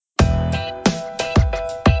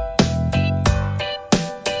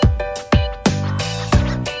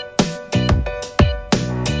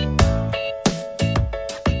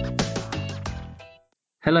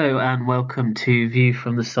and welcome to View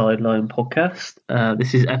from the Sideline podcast.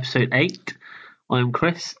 This is episode 8. I'm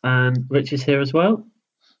Chris and Rich is here as well.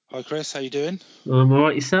 Hi Chris, how you doing? I'm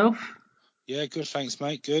alright, yourself? Yeah, good, thanks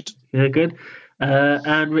mate, good. Yeah, good.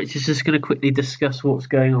 And Rich is just going to quickly discuss what's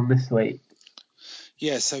going on this week.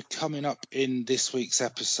 Yeah, so coming up in this week's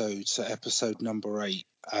episode, so episode number 8,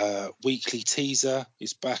 weekly teaser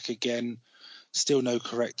is back again. Still no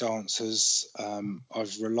correct answers.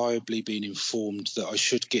 I've reliably been informed that I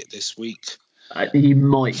should get this week. You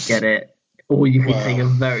might get it, or you could take a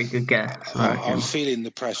very good guess. I'm feeling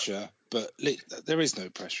the pressure, but there is no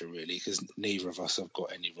pressure really because neither of us have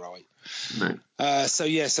got any right. No. So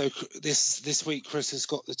this week Chris has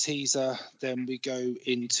got the teaser. Then we go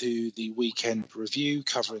into the weekend review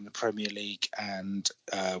covering the Premier League, and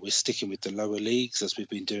we're sticking with the lower leagues as we've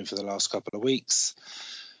been doing for the last couple of weeks.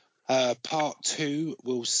 Part 2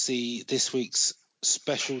 will see this week's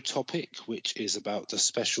special topic, which is about the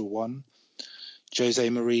special one, Jose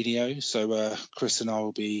Mourinho. So Chris and I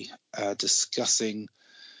will be discussing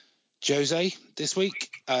Jose this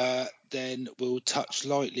week. Then we'll touch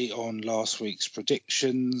lightly on last week's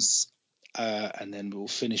predictions, and then we'll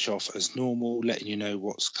finish off as normal, letting you know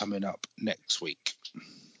what's coming up next week.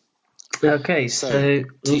 Okay, so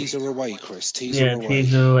teaser away, Chris. Teaser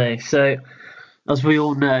away. So, as we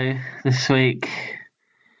all know, this week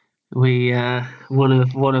we one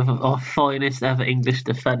of our finest ever English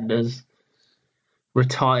defenders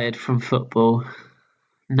retired from football,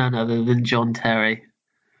 none other than John Terry.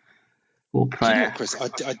 What player? Do you know what, Chris?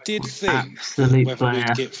 I did think whether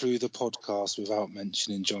we'd get through the podcast without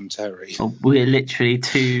mentioning John Terry. Well, we're literally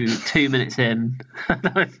two minutes in.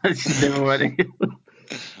 I've mentioned him already.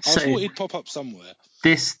 I thought he'd pop up somewhere.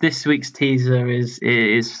 This week's teaser is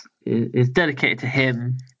dedicated to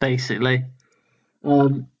him, basically.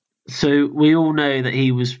 So we all know that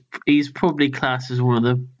he's probably classed as one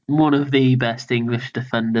of the best English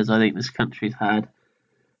defenders I think this country's had.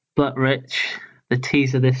 But Rich, the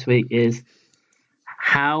teaser this week is: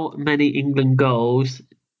 how many England goals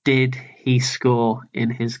did he score in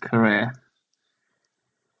his career?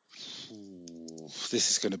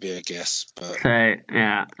 This is going to be a guess, but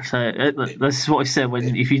this is what I said.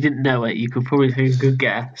 If you didn't know it, you could probably take a good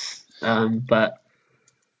guess. But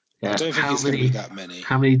yeah, I don't think it's going to be that many.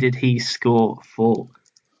 How many did he score for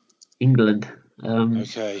England?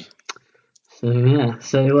 Okay. Well,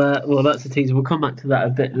 that's the teaser. We'll come back to that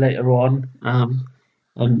a bit later on.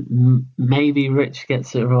 And maybe Rich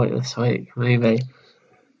gets it right this week. Maybe.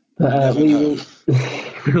 But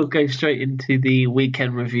we'll go straight into the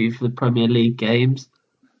weekend review for the Premier League games.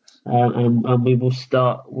 And we will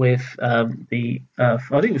start with I think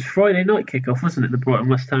it was Friday night kickoff, wasn't it? The Brighton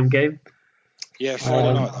West Ham game. Yeah,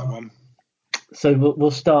 Friday night, that one. So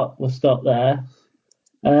we'll start there.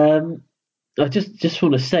 I just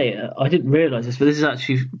want to say, I didn't realise this, but this is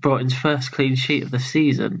actually Brighton's first clean sheet of the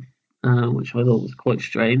season, which I thought was quite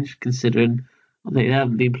strange, considering I think they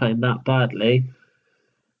haven't been playing that badly.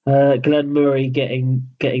 Glenn Murray getting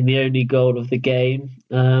the only goal of the game,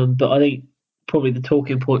 but I think probably the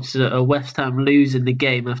talking points are West Ham losing the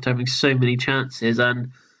game after having so many chances,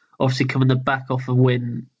 and obviously coming back off a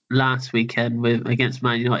win last weekend against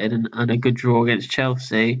Man United and a good draw against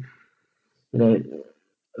Chelsea. You know,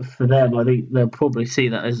 for them, I think they'll probably see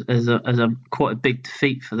that as a quite a big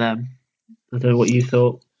defeat for them. I don't know what you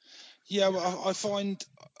thought. Yeah, well, I find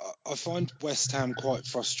West Ham quite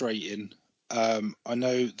frustrating. I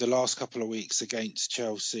know the last couple of weeks against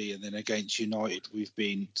Chelsea and then against United, we've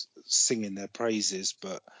been singing their praises,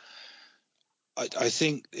 but I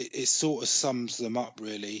think it sort of sums them up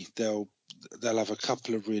really. They'll have a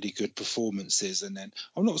couple of really good performances, and then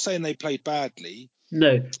I'm not saying they played badly.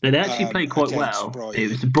 No, they actually played quite well. Brighton, it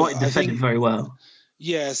was Brighton defended very well.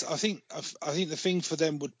 Yes, I think the thing for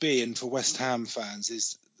them would be, and for West Ham fans,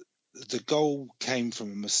 is the goal came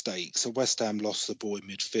from a mistake. So West Ham lost the ball in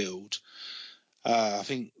midfield. I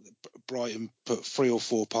think Brighton put 3 or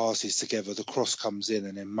 4 passes together. The cross comes in,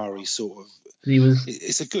 and then Murray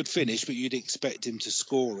it's a good finish, but you'd expect him to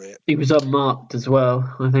score it. He was unmarked as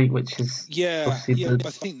well, I think, which is But I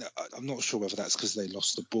think that I'm not sure whether that's because they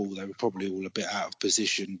lost the ball. They were probably all a bit out of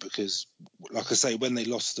position because, like I say, when they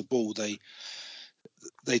lost the ball, they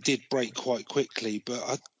did break quite quickly.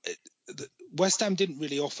 But West Ham didn't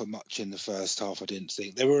really offer much in the first half. I didn't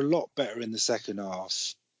think they were a lot better in the second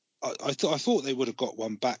half. I thought they would have got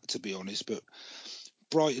one back, to be honest, but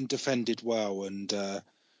Brighton defended well, and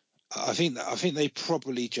I think they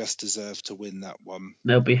probably just deserve to win that one.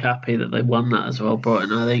 They'll be happy that they won that as well,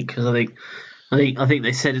 Brighton. I think because I think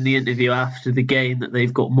they said in the interview after the game that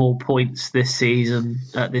they've got more points this season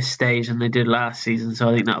at this stage than they did last season. So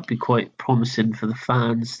I think that would be quite promising for the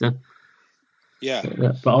fans. Yeah.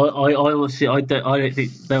 But I honestly, I don't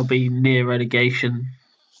think they'll be near relegation.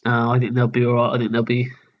 I think they'll be all right. I think they'll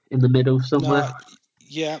be in the middle somewhere. No,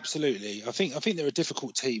 yeah, absolutely. I think they're a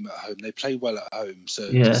difficult team at home. They play well at home, so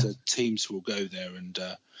Yeah, so teams will go there, and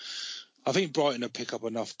I think Brighton will pick up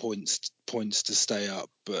enough points to stay up.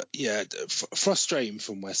 But yeah, frustrating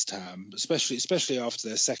from West Ham, especially after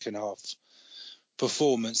their second half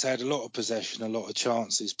performance. They had a lot of possession, a lot of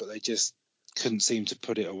chances, but they just couldn't seem to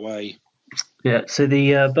put it away. yeah. So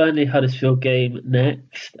the Burnley Huddersfield game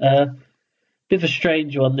next. Bit of a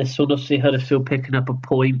strange one. This one, obviously Huddersfield picking up a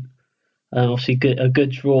point. Obviously, a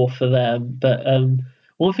good draw for them. But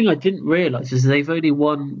one thing I didn't realise is they've only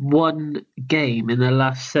won one game in their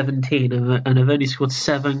last 17 and have only scored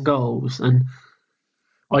 7 goals. And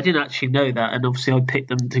I didn't actually know that. And obviously, I picked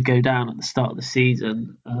them to go down at the start of the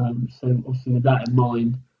season. So obviously, with that in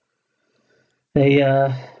mind, they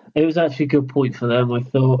it was actually a good point for them. I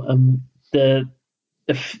thought the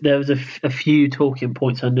there was a few talking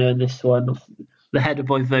points I know in this one. The header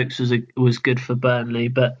by Vokes was good for Burnley,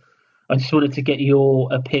 but I just wanted to get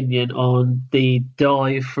your opinion on the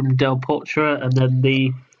dive from Del Potro and then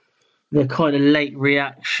the kind of late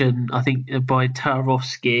reaction, I think, by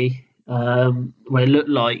Tarowski, where it looked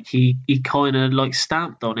like he kind of like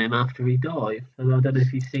stamped on him after he dived. And I don't know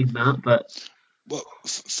if you've seen that, but Well,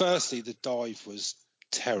 firstly, the dive was it was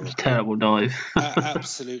a terrible, terrible dive.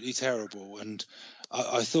 absolutely terrible, and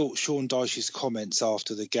I thought Sean Dyche's comments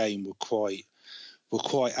after the game were quite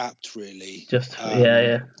apt, really. Just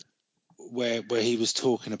yeah. Where he was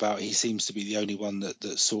talking about, he seems to be the only one that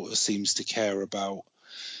sort of seems to care about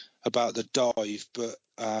the dive, but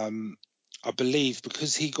I believe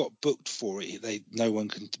because he got booked for it,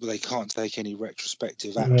 they can't take any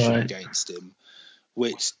retrospective action Right, against him,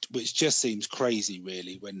 which just seems crazy,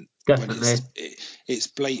 really, when definitely. it's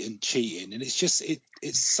blatant cheating, and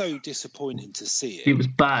it's so disappointing to see It it. was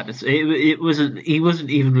bad. It wasn't. He wasn't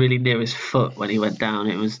even really near his foot when he went down.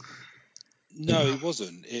 It was. No, it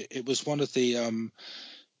wasn't. It was one of the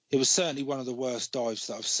it was certainly one of the worst dives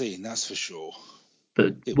that I've seen. That's for sure.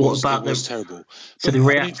 But It what was about terrible. so But the I mean,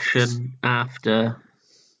 reaction after?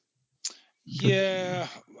 yeah,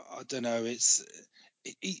 I don't know.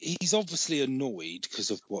 He's obviously annoyed because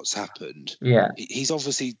of what's happened. Yeah, He's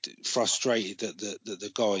obviously frustrated that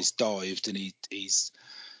the guy's dived, and he's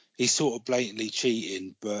sort of blatantly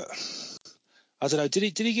cheating. But I don't know.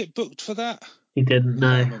 Did he get booked for that? he didn't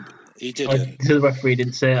I can't know. remember. He didn't. The referee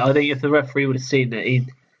didn't say it. I think if the referee would have seen it,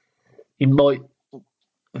 he might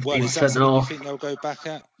have Well, been is that sent something you off. think they'll go back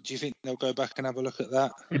at? Do you think they'll go back and have a look at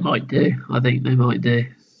that? They might do. I think they might do.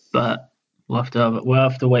 But we'll have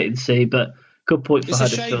to wait and see. But good point for It's a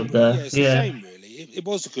Huddersfield shame. Yeah, there. it's a Yeah, shame, really. It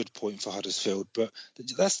was a good point for Huddersfield, but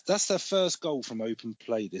that's their first goal from open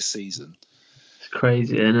play this season. it's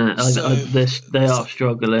crazy, isn't it? So, They so, are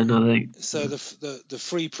struggling. I think. so the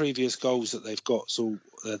three previous goals that they've got,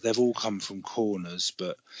 they've all come from corners,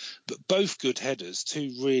 but both good headers,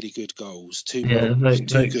 two really good goals, Yeah, two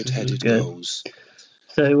Vokes good was headed good. goals.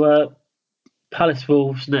 So Palace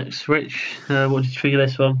Wolves next. Rich, what did you think of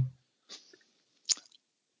this one?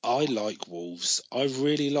 I like Wolves. I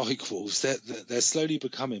really like Wolves. They're slowly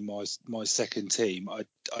becoming my second team. I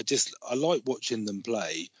like watching them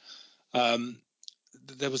play. Um,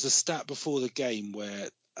 there was a stat before the game where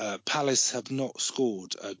Palace have not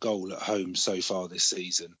scored a goal at home so far this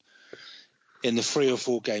season in the 3 or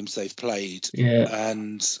 4 games they've played. Yeah,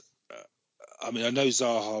 And I mean, I know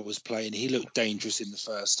Zaha was playing. He looked dangerous in the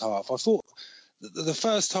first half. I thought the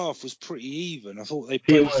first half was pretty even. I thought it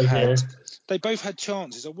was. Yeah, they both had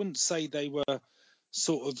chances. I wouldn't say they were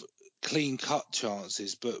sort of clean cut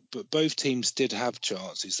chances, but both teams did have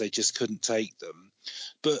chances. They just couldn't take them.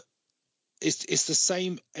 But it's the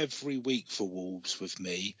same every week for Wolves with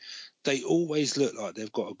me. They always look like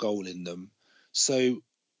they've got a goal in them. So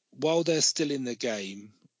while they're still in the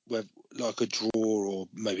game, where like a draw or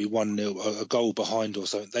maybe 1-0, a goal behind or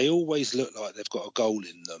something, they always look like they've got a goal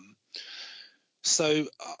in them. So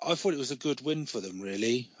I thought it was a good win for them,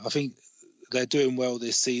 really. I think they're doing well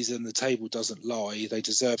this season. The table doesn't lie. They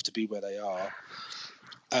deserve to be where they are.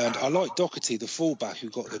 And I like Doherty, the fullback who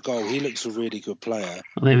got the goal. He looks a really good player.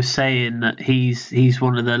 they were saying that he's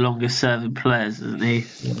one of their longest serving players, isn't he?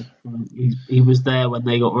 He was there when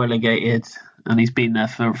they got relegated, and he's been there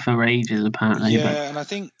for ages apparently. But Yeah, and I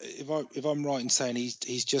think if I'm right in saying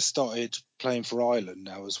he's just started playing for Ireland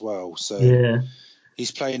now as well. So yeah, He's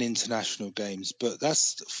playing international games, but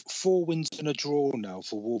that's 4 wins and a draw now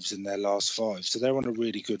for Wolves in their last 5. So they're on a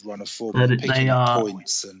really good run of form. They're picking up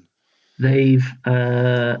points, and they've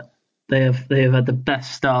they have had the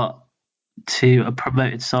best start to a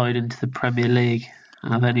promoted side into the Premier League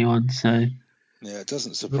of anyone. So yeah, it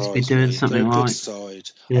doesn't must be surprise doing me. something They're a good right. side.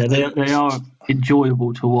 Yeah, And they are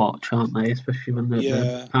enjoyable to watch, aren't they? Especially when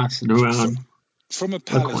they're passing around. From a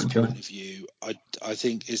Palace point of view, I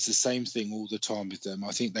think it's the same thing all the time with them.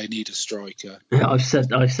 I think they need a striker. Yeah, I've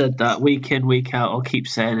said that week in, week out. I'll keep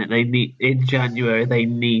saying it. They need in January. They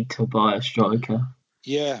need to buy a striker.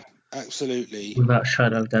 Yeah, absolutely, without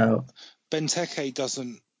shadow of doubt. Benteke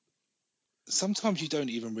doesn't. Sometimes you don't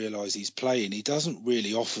even realise he's playing. He doesn't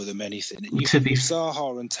really offer them anything. And you think with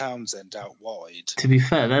Zaha and Townsend out wide. To be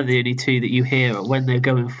fair, they're the only two that you hear when they're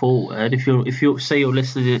going forward. If you say you're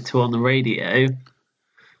listening to on the radio,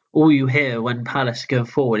 all you hear when Palace go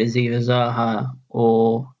forward is either Zaha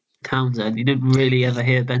or Townsend. You didn't really ever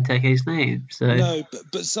hear Benteke's name. So no,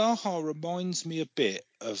 but Zaha reminds me a bit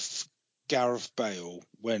of Gareth Bale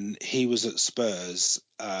when he was at Spurs,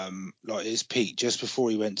 like his peak just before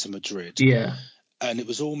he went to Madrid. Yeah, and it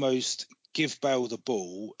was almost give Bale the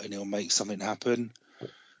ball and he'll make something happen.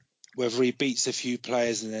 Whether he beats a few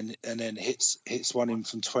players and then hits one in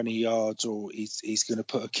from 20 yards, or he's going to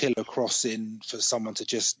put a killer cross in for someone to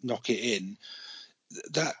just knock it in.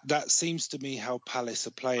 That seems to me how Palace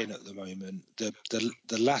are playing at the moment. The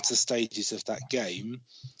latter stages of that game,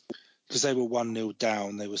 because they were 1-0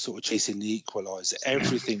 down, they were sort of chasing the equaliser.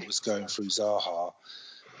 Everything was going through Zaha,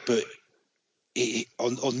 but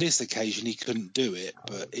on this occasion he couldn't do it.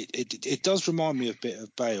 But it does remind me a bit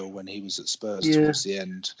of Bale when he was at Spurs towards the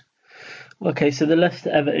end. Okay, so the Leicester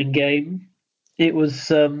Everton game, it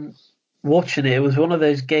was watching it. It was one of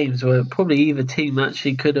those games where probably either team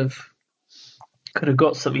actually could have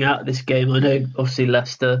got something out of this game. I know, obviously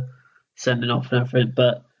Leicester sending off and everything,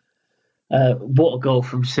 but what a goal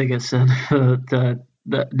from Sigurdsson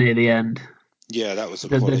near the end. Yeah, that was a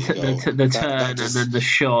quality goal. The turn and then the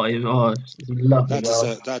shot. It's a lovely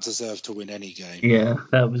goal. That deserved to win any game. Yeah,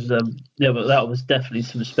 that was but that was definitely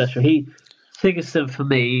something special. Sigurdsson for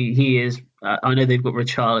me, he is. I know they've got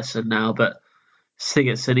Richarlison now, but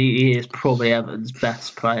Sigurdsson, he is probably Everton's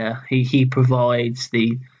best player. He provides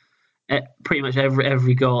pretty much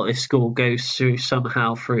every goal they score goes through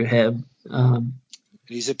somehow through him.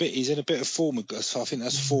 He's in a bit of form. I think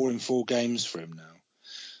that's 4 in 4 games for him now.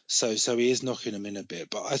 So he is knocking them in a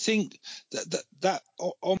bit. But I think that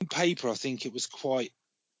on paper, I think it was quite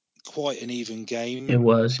an even game. It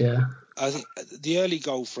was, yeah. I think the early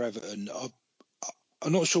goal for Everton.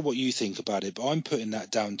 I'm not sure what you think about it, but I'm putting that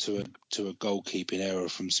down to a goalkeeping error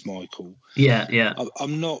from Schmeichel. Yeah.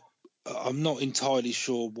 I'm not entirely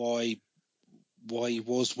sure why he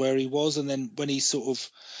was where he was, and then when he sort of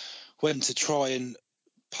went to try and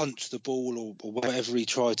punch the ball or whatever he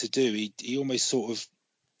tried to do, he almost sort of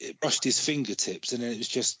it brushed his fingertips, and then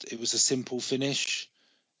it was a simple finish,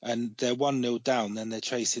 and they're 1-0 down, then they're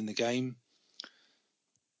chasing the game.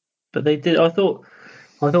 But they did. I thought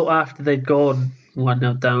after they'd gone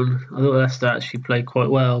 1-0 down, I thought Leicester actually played quite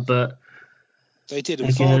well, but they did. And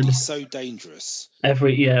Vardy's so dangerous.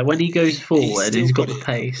 When he goes forward, he's got the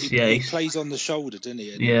pace. He plays on the shoulder, doesn't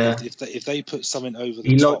he? And if they put something over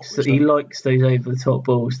the top, he likes those over the top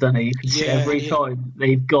balls, doesn't he? You can see every time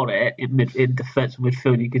they've got it in defensive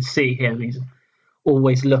midfield, you can see him. He's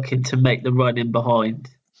always looking to make the run in behind.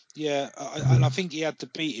 Yeah, and I think he had the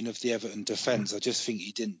beating of the Everton defence. I just think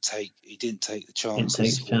he didn't take the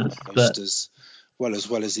chances almost as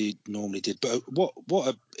well as he normally did. But what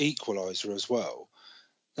a equaliser as well.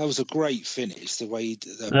 That was a great finish. The way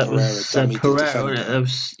Pereira dummied the defender.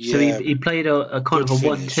 So he played a kind of a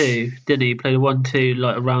 1-2, didn't he? He played a 1-2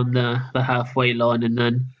 like around the halfway line, and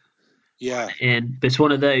then in. But it's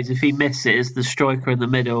one of those. If he misses the striker in the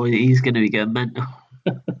middle, he's going to be going mental.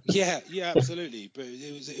 yeah, absolutely. But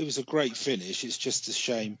it was a great finish. It's just a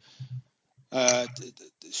shame.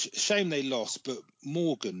 Shame they lost, but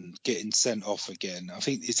Morgan getting sent off again. I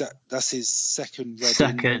think that's his second red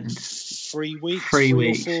in 3 weeks, 3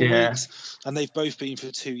 or 4 weeks, and they've both been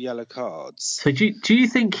for 2 yellow cards. So do you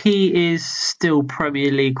think he is still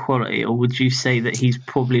Premier League quality, or would you say that he's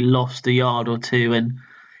probably lost a yard or two and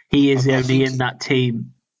he is only in that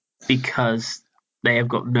team because they have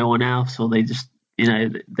got no one else, or they just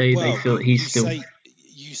they feel that he's still.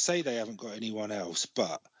 You say they haven't got anyone else,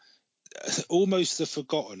 but almost the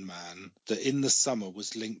forgotten man that in the summer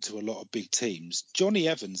was linked to a lot of big teams. Johnny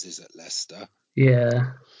Evans is at Leicester.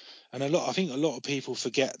 Yeah. And I think a lot of people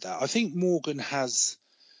forget that. I think Morgan has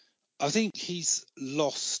I think he's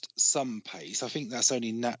lost some pace. I think that's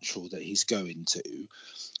only natural that he's going to.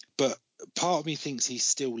 But part of me thinks he's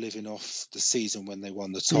still living off the season when they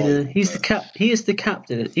won the title. Yeah, he is the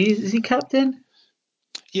captain. Is he captain?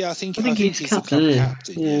 Yeah, I think he's he's the captain, club isn't he?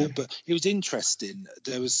 captain. Yeah, but it was interesting.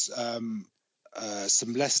 There was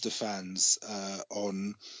some Leicester fans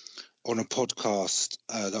on a podcast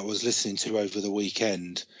that I was listening to over the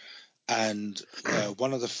weekend, and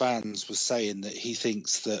one of the fans was saying that he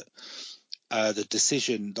thinks that the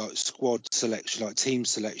decision, like squad selection, like team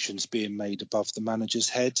selections, being made above the manager's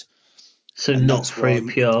head, So and not that's why.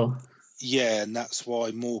 through pure. Yeah, and that's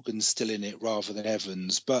why Morgan's still in it rather than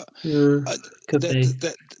Evans. But Could be.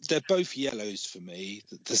 they're both yellows for me.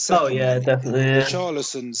 The Oh second yeah, one, definitely. Yeah.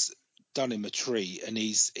 Richarlison's done him a treat, and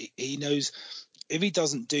he knows if he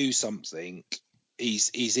doesn't do something,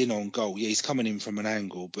 he's in on goal. Yeah, he's coming in from an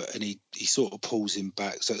angle, and he sort of pulls him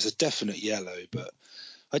back. So it's a definite yellow. But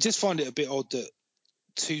I just find it a bit odd that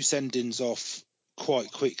two send-ins off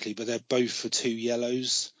quite quickly, but they're both for two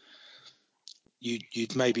yellows.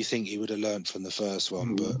 You'd maybe think he would have learned from the first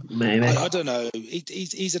one, but maybe. I don't know.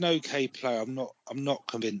 He's an okay player. I'm not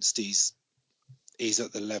convinced he's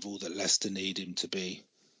at the level that Leicester need him to be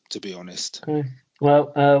honest. Okay.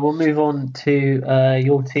 Well, we'll move on to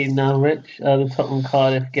your team now, Rich. The Tottenham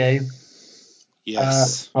Cardiff game.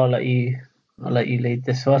 Yes. I'll let you lead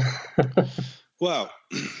this one. Well,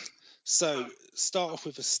 so start off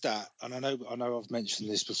with a stat, and I know I've mentioned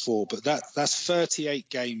this before, but that's 38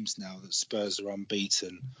 games now that Spurs are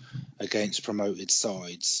unbeaten against promoted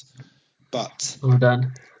sides. But well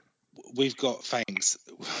done. we've got, thanks,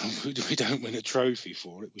 we don't win a trophy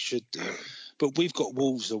for it. We should do, but we've got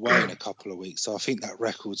Wolves away in a couple of weeks, so I think that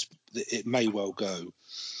it may well go.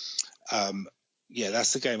 Yeah,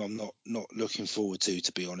 that's the game I'm not looking forward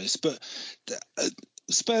to be honest. But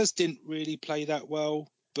Spurs didn't really play that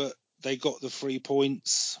well, but they got the 3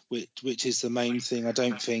 points, which is the main thing. I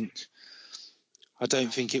don't think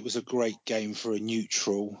it was a great game for a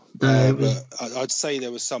neutral, but I'd say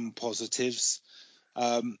there were some positives.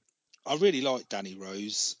 I really like Danny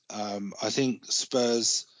Rose. I think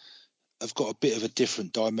Spurs have got a bit of a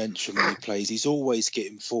different dimension when he plays. He's always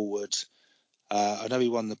getting forward. I know he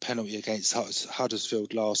won the penalty against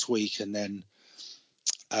Huddersfield last week, and then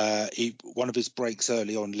one of his breaks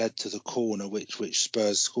early on led to the corner, which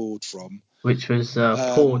Spurs scored from. Which was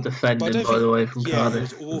poor defending, by the way, from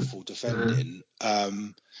Cardiff. Yeah, it was awful defending.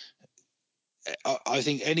 I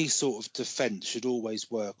think any sort of defence should always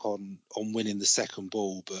work on winning the second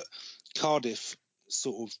ball, but Cardiff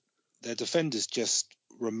their defenders just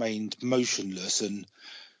remained motionless, and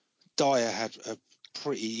Dyer had a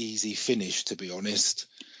pretty easy finish, to be honest.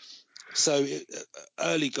 So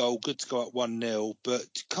early goal, good to go up 1-0, but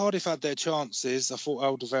Cardiff had their chances. I thought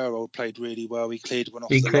Alderweireld played really well. He cleared one off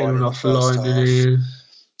the line in the first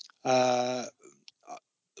half.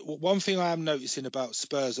 One thing I am noticing about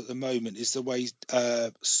Spurs at the moment is the way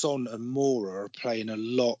Son and Moura are playing a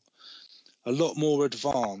lot more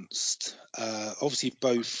advanced. Obviously,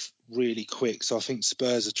 both really quick, so I think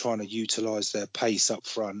Spurs are trying to utilise their pace up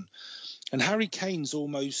front. And Harry Kane's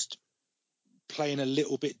almost playing a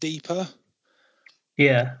little bit deeper.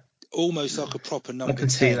 Yeah. Almost like a proper number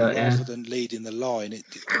 10 rather than leading the line.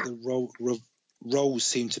 The roles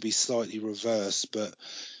seem to be slightly reversed, but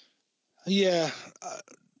yeah,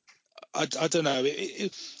 I don't know.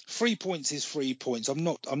 3 points is 3 points. I'm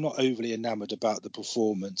not overly enamoured about the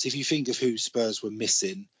performance. If you think of who Spurs were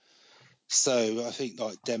missing, so I think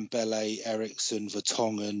like Dembele, Eriksen,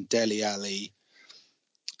 Vertonghen, Dele Alli,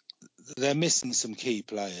 they're missing some key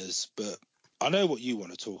players, but I know what you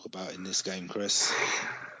want to talk about in this game, Chris.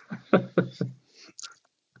 I've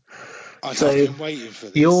been waiting for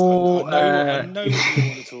this. I know what you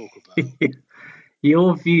want to talk about.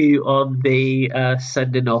 Your view on the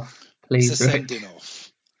sending off, please. It's a sending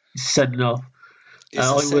off. Sending off.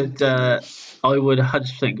 I would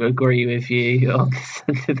 100% agree with you on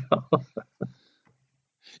sending off.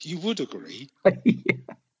 You would agree? Yeah.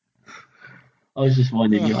 I was just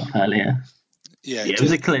winding you up earlier. Yeah, it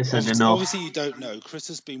was a clear sending off. Obviously, you don't know. Chris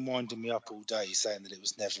has been winding me up all day saying that it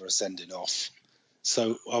was never a sending off.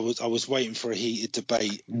 So I was waiting for a heated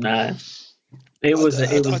debate. No, it was.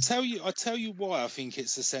 I tell you why I think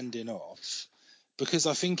it's a sending off, because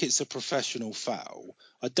I think it's a professional foul.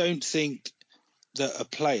 I don't think that a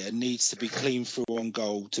player needs to be clean through on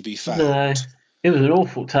goal to be fouled. No, it was an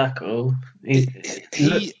awful tackle.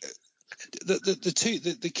 The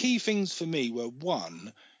key things for me were,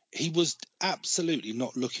 one, he was absolutely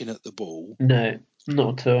not looking at the ball. No,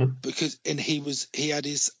 not at all. And he had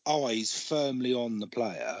his eyes firmly on the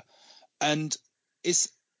player, and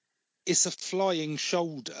it's a flying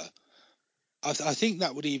shoulder. I think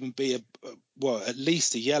that would even be at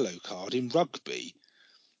least a yellow card in rugby.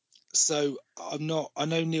 So I know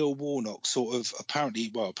Neil Warnock sort of apparently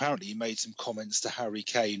he made some comments to Harry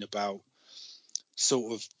Kane about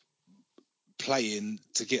sort of playing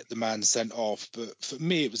to get the man sent off, but for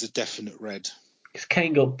me it was a definite red. Because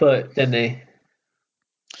Kane got burnt, didn't he?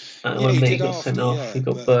 Yeah, When he Meat did got after, sent off, he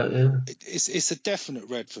got but burnt. Yeah. it's a definite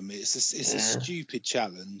red for me. It's a stupid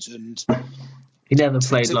challenge, and he never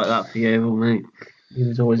played like that for Yeovil, mate. He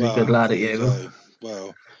was always a good lad there at you Yeovil. go.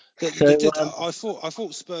 Well, I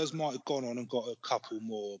thought Spurs might have gone on and got a couple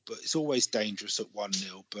more, but it's always dangerous at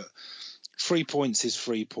 1-0. But 3 points is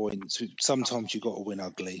 3 points. Sometimes you got to win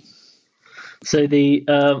ugly. So the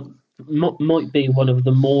might be one of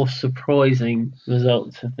the more surprising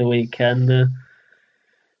results of the weekend. The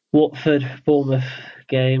Watford-Bournemouth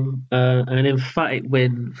game, an emphatic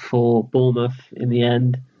win for Bournemouth in the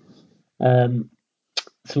end.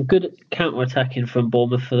 Some good counter-attacking from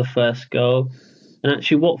Bournemouth for the first goal. And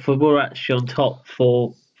actually Watford were actually on top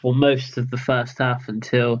for most of the first half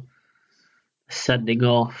until sending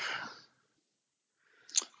off.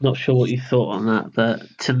 Not sure what you thought on that, but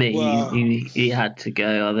to me, he had to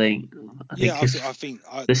go. I think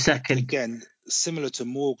the second again, similar to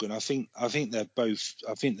Morgan. I think they're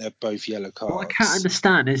both yellow cards. What I can't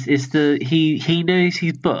understand is he knows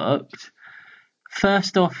he's booked.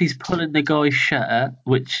 First off, he's pulling the guy's shirt,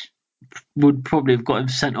 which would probably have got him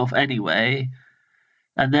sent off anyway.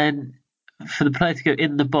 And then for the player to go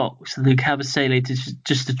in the box and then Kabasele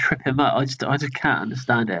just to trip him up, I just can't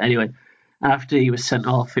understand it. Anyway, after he was sent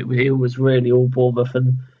off, it was really all Bournemouth,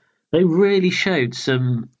 and they really showed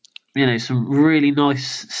some really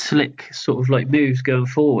nice, slick sort of like moves going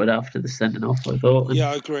forward after the sending off. I thought.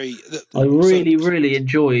 Yeah, I agree. I really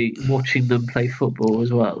enjoy watching them play football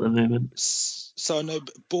as well at the moment. So I know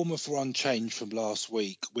Bournemouth were unchanged from last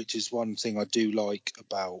week, which is one thing I do like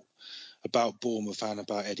about Bournemouth and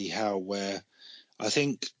about Eddie Howe, where I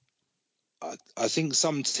think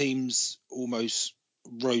some teams almost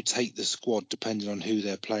rotate the squad depending on who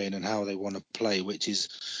they're playing and how they want to play, which is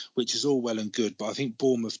all well and good. But I think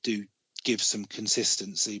Bournemouth do give some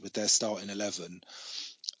consistency with their starting 11,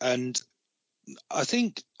 and I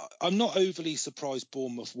think I'm not overly surprised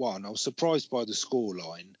Bournemouth won. I was surprised by the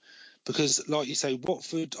scoreline because, like you say,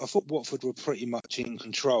 I thought Watford were pretty much in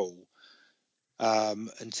control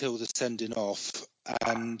until the sending off,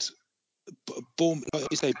 and like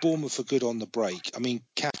you say, Bournemouth are good on the break. I mean,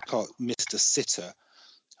 Cathcart missed a sitter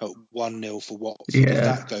at 1-0 for Watford. Yeah. If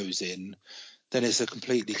that goes in, then it's a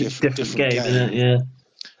completely different game. Isn't it?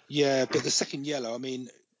 Yeah, but the second yellow, I mean,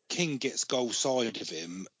 King gets goal side of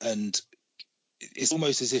him, and it's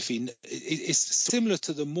almost as if it's similar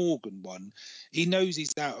to the Morgan one. He knows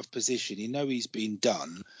he's out of position. He knows he's been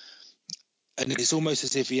done. And it's almost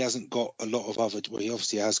as if he hasn't got a lot of other, well, he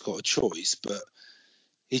obviously has got a choice, but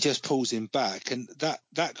he just pulls him back. And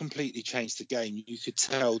that completely changed the game. You could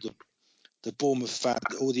tell the Bournemouth fan,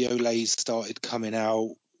 all the Olays started coming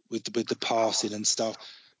out with the passing and stuff.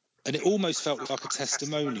 And it almost felt like a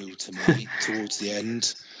testimonial to me towards the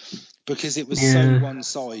end, because it was so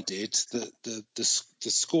one-sided that the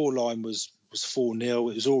scoreline was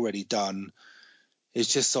 4-0. It was already done.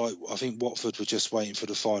 It's just like, I think Watford were just waiting for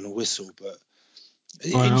the final whistle. But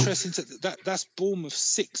interesting that's Bournemouth's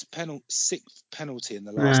sixth penalty in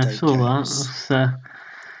the last 8 games.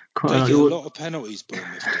 They get a lot of penalties,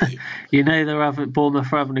 Bournemouth do. You know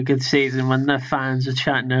Bournemouth are having a good season when their fans are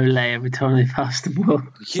chanting Olé every time they pass the ball.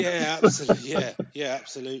 Yeah, absolutely. Yeah,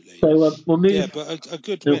 absolutely. So we'll move. Yeah, but a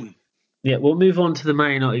good win. Yeah, we'll move on to the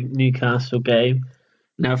Man United Newcastle game.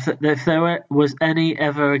 Now, if there was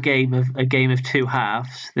ever a game of two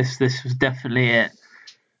halves, this was definitely it.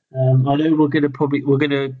 I know we're going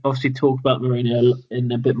to obviously talk about Mourinho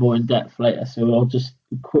in a bit more in depth later, so I'll just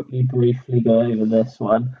briefly go over this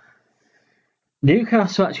one.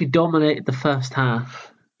 Newcastle actually dominated the first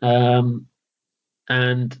half, and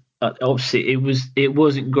obviously it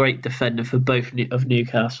wasn't great defending for both of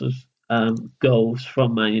Newcastle's goals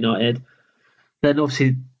from Man United. Then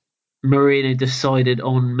obviously Mourinho decided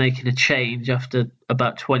on making a change after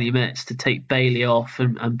about 20 minutes to take Bailey off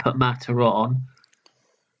and put Mata on.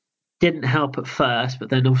 Didn't help at first, but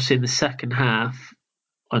then obviously in the second half,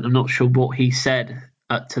 I'm not sure what he said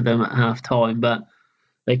to them at half time, but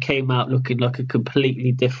they came out looking like a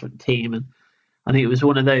completely different team. And I think it was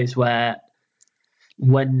one of those where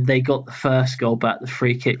when they got the first goal back, the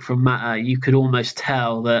free kick from Mata, you could almost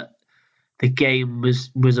tell that the game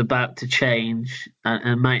was about to change,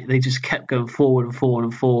 and mate, they just kept going forward and forward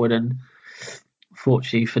and forward. And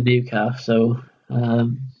fortunately for Newcastle,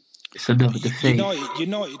 It's another defeat.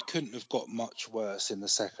 United couldn't have got much worse in the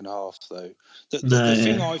second half, though. The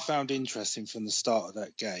thing No. I found interesting from the start of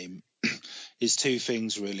that game is two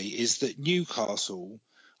things, really. Is that Newcastle,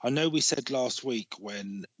 I know we said last week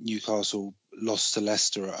when Newcastle lost to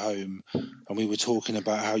Leicester at home, and we were talking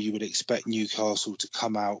about how you would expect Newcastle to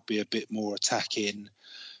come out, be a bit more attacking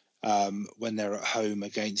when they're at home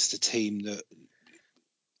against a team that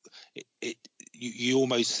you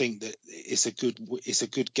almost think that it's a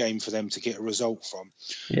good game for them to get a result from.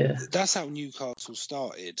 Yeah. That's how Newcastle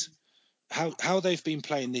started. How they've been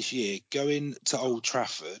playing this year, going to Old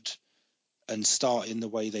Trafford and starting the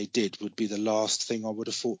way they did would be the last thing I would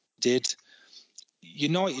have thought did.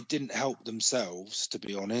 United didn't help themselves, to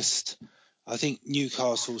be honest. I think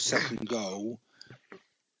Newcastle's second goal,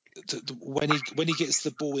 when he gets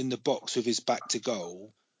the ball in the box with his back to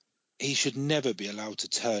goal, he should never be allowed to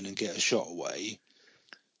turn and get a shot away.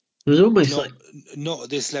 It was almost Not at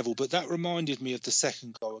this level, but that reminded me of the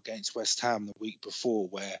second goal against West Ham the week before,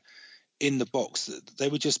 where in the box they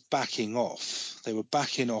were just backing off. They were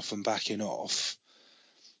backing off and backing off.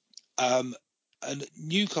 And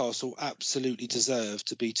Newcastle absolutely deserved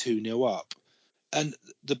to be 2-0 up. And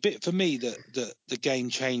the bit for me that the game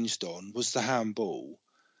changed on was the handball.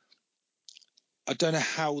 I don't know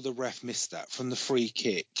how the ref missed that from the free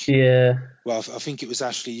kick. Yeah. Well, I think it was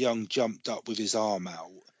Ashley Young jumped up with his arm out.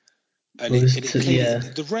 And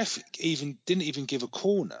the ref didn't even give a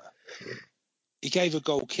corner. He gave a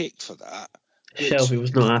goal kick for that. Shelby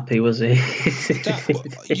was not happy, was he?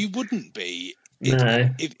 You wouldn't be. No.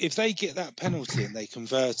 If they get that penalty and they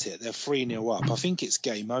convert it, they're 3-0 up. I think it's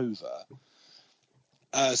game over.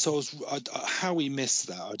 So how he missed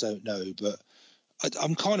that, I don't know. But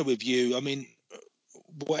I'm kind of with you. I mean,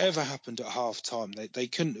 whatever happened at half time, they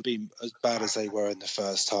couldn't have been as bad as they were in the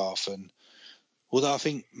first half. And although I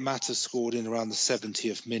think Mata scored in around the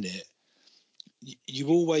 70th minute, you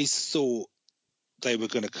always thought they were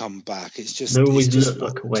going to come back. It's just like a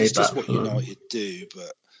way back just what for them. United do.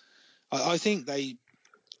 But I think they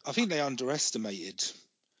underestimated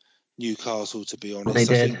Newcastle, to be honest. They I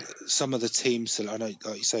did. think some of the teams, I know,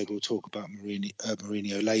 like you say, we'll talk about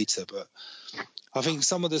Mourinho later, but I think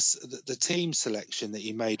some of the team selection that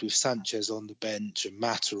he made with Sanchez on the bench and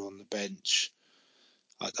Mata on the bench,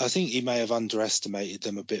 I think he may have underestimated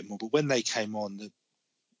them a bit more. But when they came on,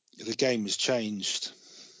 the game was changed.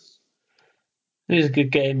 It was a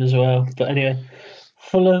good game as well. But anyway,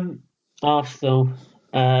 Fulham, Arsenal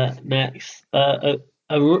next.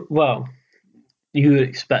 Well, you would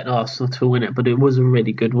expect Arsenal to win it, but it was a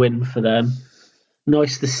really good win for them.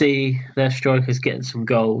 Nice to see their strikers getting some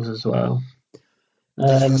goals as well.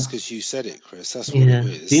 That's because you said it, Chris. That's what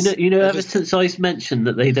it is. Ever since I mentioned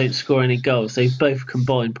that they don't score any goals, they've both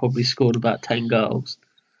combined probably scored about 10 goals.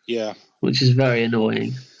 Yeah, which is very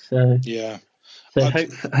annoying. So yeah. So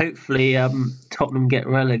hopefully Tottenham get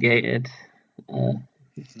relegated.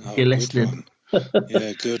 If you're listening.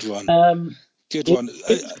 Yeah, good one. Good one.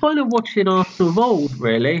 It was kind of watching Arsenal of old,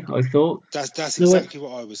 really. I thought that's exactly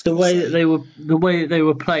what I was going to say. The way that they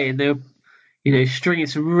were playing, they were, stringing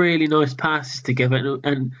some really nice passes together,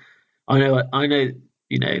 and I know,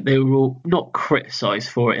 they were all not criticised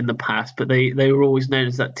for it in the past, but they were always known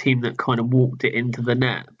as that team that kind of walked it into the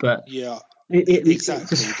net. But yeah, exactly. It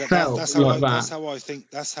just felt that's how I think.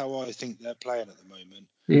 That's how I think they're playing at the moment.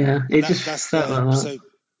 Yeah, it just felt like that. So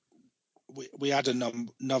we had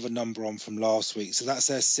another number on from last week, so that's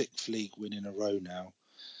their 6th league win in a row now.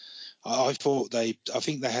 I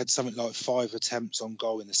think they had something like 5 attempts on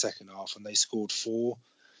goal in the second half, and they scored 4.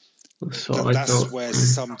 That's where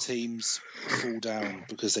some teams fall down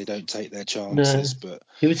because they don't take their chances. No. But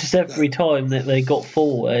it was just every time that they got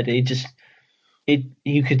forward,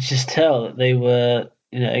 you could just tell that they were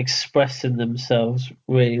expressing themselves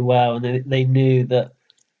really well, and they knew that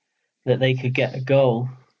they could get a goal.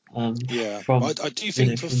 From I do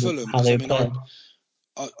think for Fulham, how they played.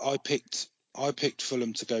 I picked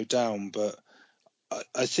Fulham to go down, but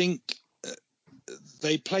I think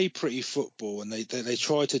they play pretty football, and they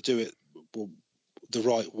try to do it the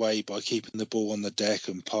right way by keeping the ball on the deck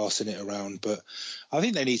and passing it around. But I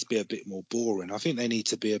think they need to be a bit more boring. I think they need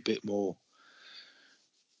to be a bit more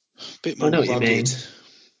I know what rugged.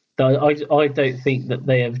 You mean. I don't think that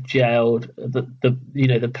they have gelled.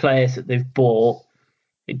 The players that they've bought,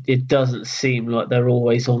 it doesn't seem like they're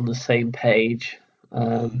always on the same page.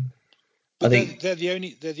 But I think they're the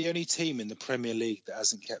only team in the Premier League that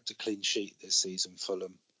hasn't kept a clean sheet this season.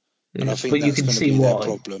 Fulham. And Yeah. I think But you that's can going to see be their why.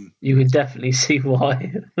 problem. You can definitely see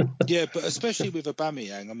why. Yeah, but especially with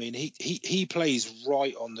Aubameyang, I mean, he plays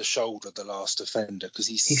right on the shoulder of the last defender because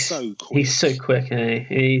he's so quick. He's so quick, isn't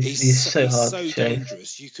he? He's so hard to chase.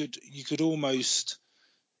 Dangerous. You could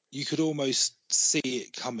almost see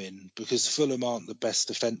it coming because Fulham aren't the best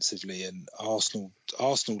defensively, and Arsenal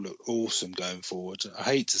look awesome going forward. I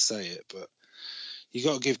hate to say it, but you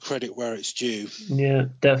got to give credit where it's due. Yeah,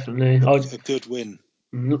 definitely. A good win.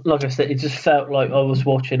 Like I said, it just felt like I was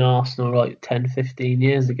watching Arsenal like 10, 15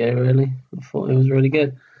 years ago, really. I thought it was really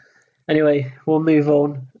good. Anyway, we'll move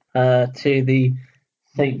on to the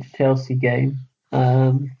Saints-Chelsea game.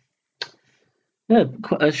 Quite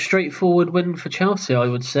a straightforward win for Chelsea, I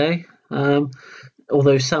would say.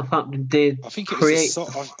 Although Southampton did create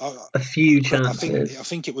a few chances. I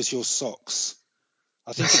think it was your socks.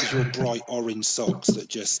 I think it was your bright orange socks that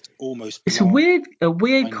just almost. It's a weird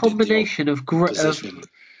combination of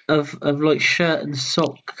like shirt and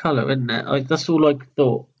sock colour, isn't it? That's all I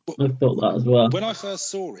thought. I thought that as well. When I first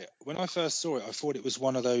saw it, I thought it was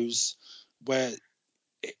one of those where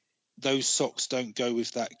those socks don't go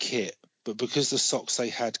with that kit, but because the socks they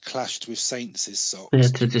had clashed with Saints' socks, yeah,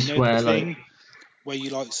 to just wear like where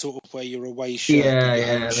you like sort of wear your away shirt and your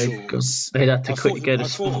home shorts. They'd have to quickly go to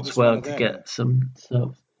Sports World to get some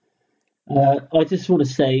socks. I just want to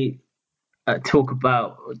say, talk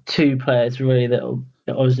about two players really that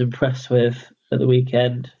I was impressed with at the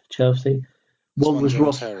weekend, Chelsea. One was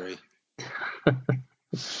Ross. Terry.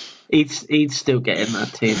 He'd still get in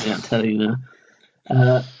that team, I'm telling you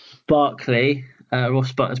now. Barkley,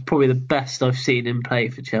 Ross Barkley is probably the best I've seen him play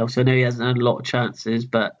for Chelsea. I know he hasn't had a lot of chances,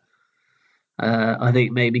 but I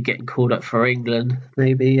think maybe getting called up for England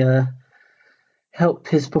maybe helped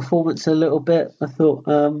his performance a little bit. I thought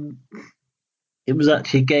it was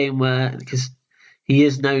actually a game where, because he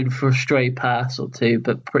is known for a stray pass or two,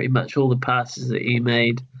 but pretty much all the passes that he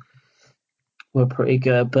made were pretty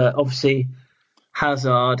good. But obviously,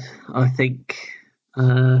 Hazard, I think,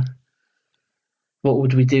 what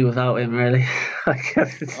would we do without him, really? I'd go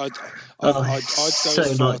as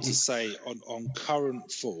far to say on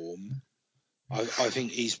current form, I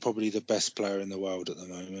think he's probably the best player in the world at the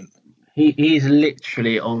moment. He's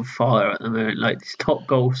literally on fire at the moment. Like, he's top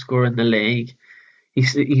goal scorer in the league.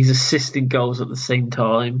 He's assisting goals at the same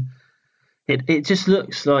time. It just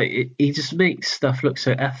looks like he just makes stuff look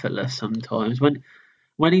so effortless sometimes. When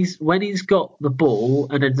he's got the ball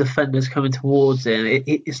and a defender's coming towards him,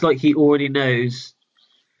 it's like he already knows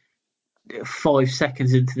 5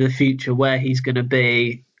 seconds into the future where he's going to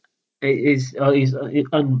be. He's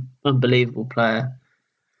an unbelievable player.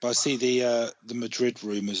 But I see the Madrid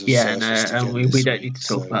rumours have surfaced again and we don't need to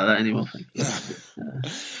talk about that anymore. Thank you.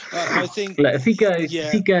 I think if he goes,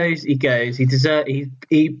 he goes. He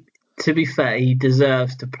to be fair, he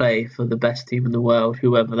deserves to play for the best team in the world,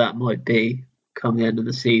 whoever that might be, come the end of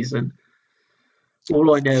the season.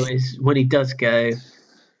 All I know is when he does go,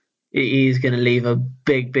 he is going to leave a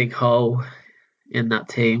big hole in that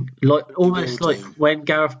team. Almost like when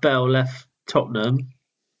Gareth Bale left Tottenham,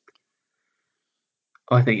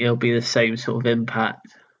 I think it'll be the same sort of impact.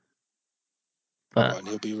 But and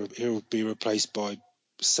he'll be replaced by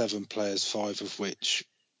 7 players, 5 of which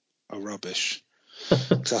are rubbish.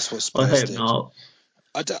 That's what Spurs I hope did. not.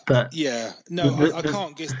 I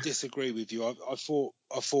can't disagree with you. I thought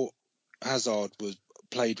Hazard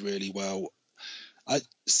played really well.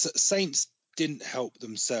 Saints didn't help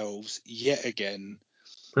themselves yet again.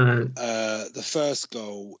 The first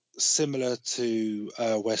goal, similar to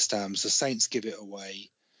West Ham's, the Saints give it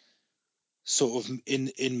away. Sort of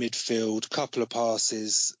in midfield, couple of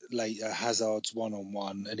passes later, Hazard's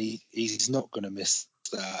 1-on-1, and he's not going to miss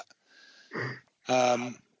that.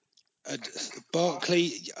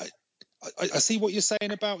 Barkley, I see what you're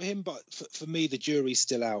saying about him, but for me, the jury's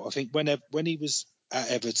still out. I think when he was at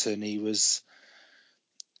Everton, he was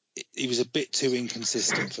a bit too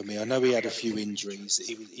inconsistent for me. I know he had a few injuries.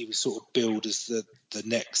 He was sort of billed as the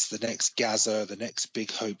next Gaza, the next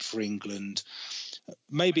big hope for England.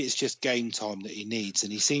 Maybe it's just game time that he needs,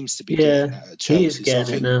 and he seems to be getting that at Chelsea. He is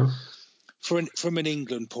getting it now. From an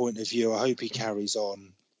England point of view, I hope he carries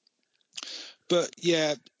on. But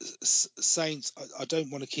yeah, Saints, I don't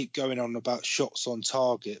want to keep going on about shots on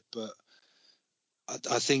target, but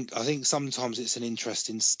I think sometimes it's an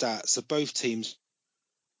interesting stat. So both teams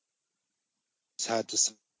had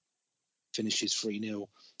the finishes 3-0.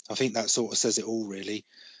 I think that sort of says it all, really.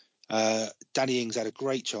 Danny Ings had a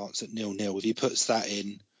great chance at 0-0. If he puts that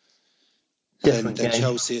in, then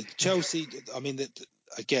Chelsea. I mean,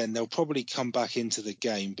 again, they'll probably come back into the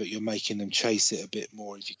game, but you're making them chase it a bit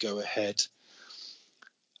more if you go ahead.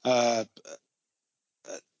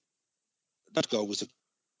 that goal was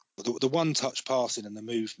the one-touch passing and the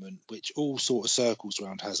movement, which all sort of circles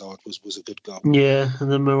around Hazard, was a good goal. Yeah,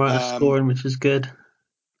 and then Morata scoring, which was good.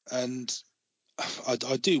 And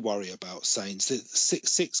I do worry about Saints.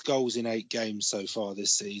 Six goals in 8 games so far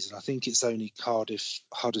this season. I think it's only Cardiff,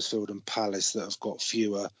 Huddersfield and Palace that have got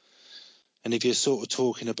fewer. And if you're sort of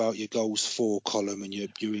talking about your goals for column and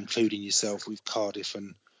you're including yourself with Cardiff,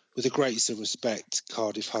 and with the greatest of respect,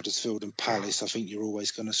 Cardiff, Huddersfield and Palace, I think you're always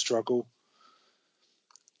going to struggle.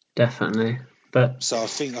 Definitely. But so I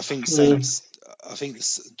think Saints, I think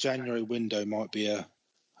this January window might be I'm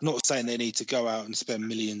not saying they need to go out and spend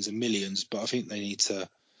millions and millions, but I think they need to.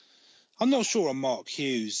 I'm not sure on Mark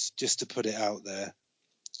Hughes, just to put it out there.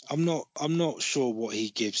 I'm not sure what he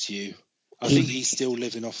gives you. I think he's still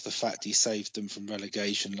living off the fact he saved them from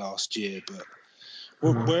relegation last year, but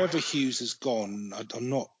wherever Hughes has gone, I'm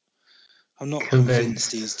not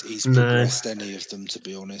convinced he's progressed any of them, to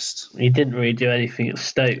be honest. He didn't really do anything at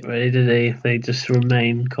Stoke, really, did he? They just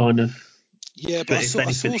remained kind of. Yeah, but I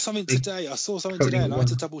saw something today. And I had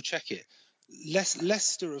to double check it.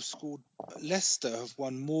 Leicester have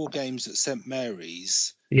won more games at St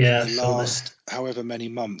Mary's in the last however many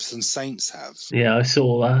months than Saints have. Yeah, I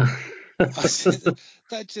saw that.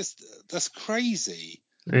 That's crazy.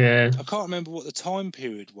 Yeah, I can't remember what the time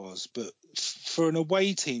period was, but for an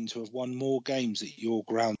away team to have won more games at your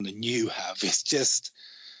ground than you have, it's just.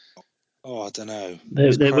 Oh, I don't know.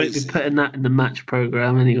 They won't be putting that in the match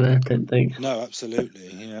programme anyway, I don't think. No, absolutely.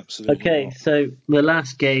 Yeah, absolutely. Okay, not. So the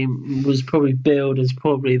last game was probably billed as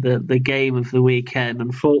probably the game of the weekend.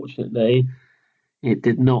 Unfortunately, it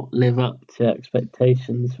did not live up to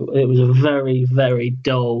expectations. It was a very, very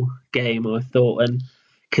dull game, I thought, and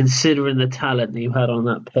considering the talent that you had on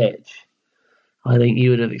that pitch, I think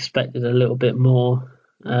you would have expected a little bit more.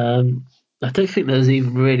 I don't think there's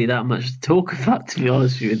even really that much to talk about, to be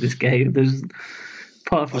honest with you, in this game. There's,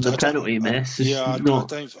 apart from the penalty miss, I don't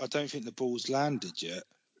think the ball's landed yet.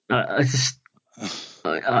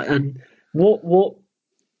 And what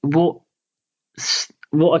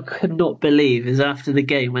I could not believe is after the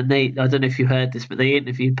game when I don't know if you heard this, but they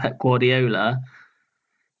interviewed Pep Guardiola,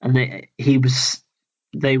 and they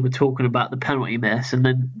were talking about the penalty miss, and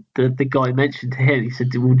then the guy mentioned to him, he said,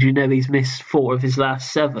 "Well, do you know he's missed 4 of his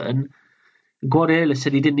last 7?" Guardiola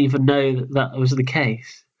said he didn't even know that was the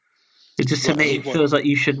case. It just to me, it feels like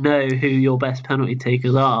you should know who your best penalty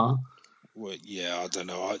takers are. Well, yeah, I don't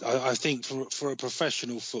know. I think for a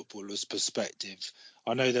professional footballer's perspective,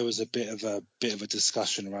 I know there was a bit of a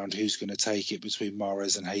discussion around who's going to take it between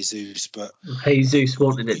Mahrez and Jesus, but Jesus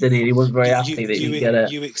wanted it, didn't he? He wasn't very happy that he didn't get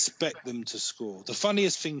it. You expect them to score. The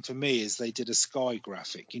funniest thing for me is they did a Sky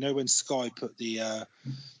graphic. You know when Sky put the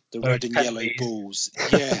red and yellow balls?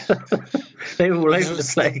 Yeah. They were all over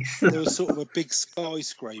the place. There was sort of a big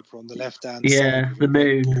skyscraper on the left-hand side with the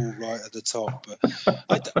moon ball right at the top.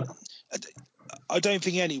 But I don't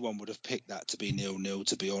think anyone would have picked that to be 0-0,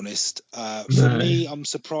 to be honest. For me, I'm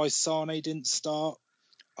surprised Sane didn't start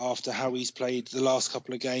after how he's played the last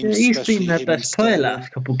couple of games. Yeah, he's especially been their him best player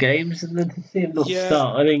last couple of games, and then to see him not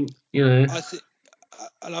start, I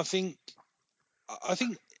think, I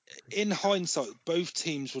think in hindsight, both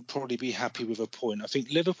teams would probably be happy with a point. I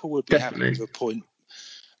think Liverpool would be happy with a point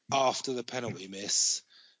after the penalty miss,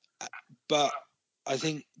 but I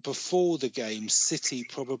think before the game, City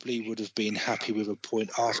probably would have been happy with a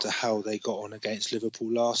point after how they got on against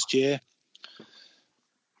Liverpool last year.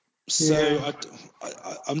 So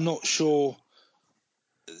I'm not sure.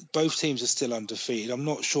 Both teams are still undefeated. I'm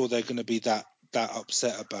not sure they're going to be that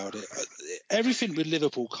upset about it. Everything with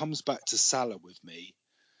Liverpool comes back to Salah with me.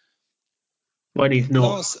 When he's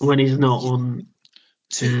not on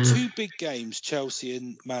two big games, Chelsea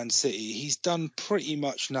and Man City, he's done pretty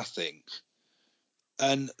much nothing.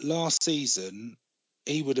 And last season,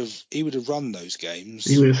 he would have run those games.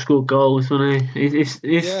 He would have scored goals, wouldn't he?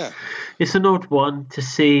 It's an odd one to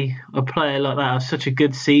see a player like that have such a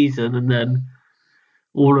good season, and then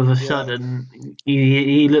all of a sudden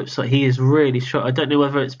he looks like he is really shot. I don't know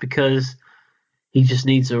whether it's because he just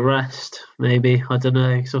needs a rest. Maybe, I don't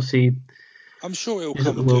know. Because obviously, I'm sure it'll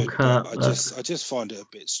come good, Cup, but I just find it a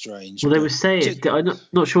bit strange. Well, they were saying, I'm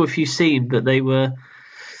not sure if you've seen, but they were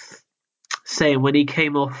saying when he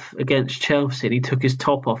came off against Chelsea and he took his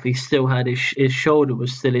top off, he still had his shoulder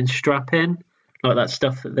was still in strapping, like that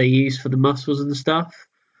stuff that they use for the muscles and stuff.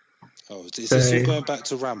 Oh, is this all going back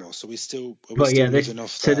to Ramos? Are we still living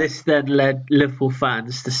off that? So this then led Liverpool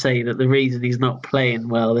fans to say that the reason he's not playing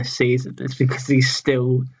well this season is because he's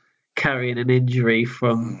still carrying an injury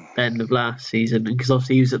from the end of last season, and because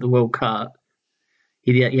obviously he was at the World Cup,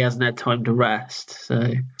 he hasn't had time to rest.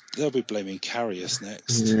 So they'll be blaming Karius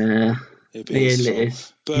next. Yeah, It'd be his fault.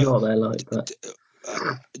 It's, But you know what they're like. But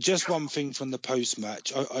just one thing from the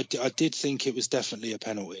post-match, I did think it was definitely a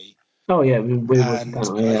penalty. oh yeah, we was And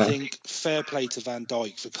penalty. I Yeah. think fair play to Van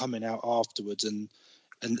Dijk for coming out afterwards and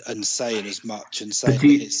saying as much and saying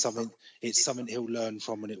that it's something he'll learn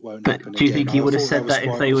from and it won't happen Do you again. think he I would have thought that said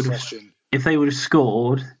was that quite refreshing. if they would have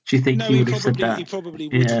scored? Do you think No, he would have said he that? probably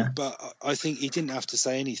Yeah. wouldn't, but I think he didn't have to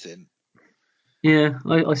say anything. Yeah,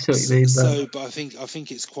 I see what you mean. But I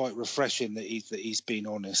think it's quite refreshing that he's been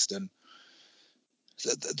honest, and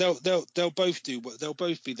they'll both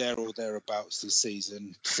be there or thereabouts this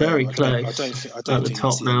season. So very I close. don't At the think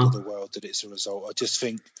top it's the now. end of the world that it's a result. I just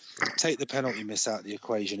think take the penalty miss out of the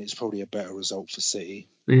equation, it's probably a better result for City.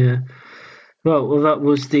 Yeah. Well, that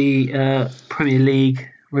was the Premier League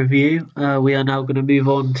review. We are now going to move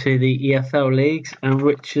on to the EFL leagues, and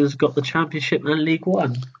Rich has got the Championship and League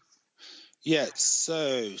One. Yeah,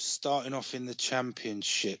 so starting off in the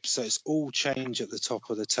Championship, so it's all change at the top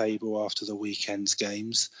of the table after the weekend's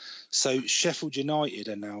games. So Sheffield United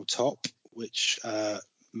are now top, which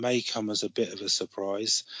may come as a bit of a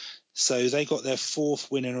surprise. So they got their fourth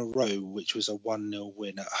win in a row, which was a 1-0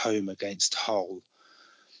 win at home against Hull.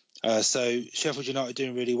 So Sheffield United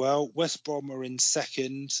doing really well. West Brom are in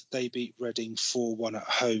second. They beat Reading 4-1 at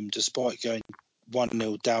home, despite going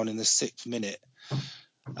 1-0 down in the 6th minute.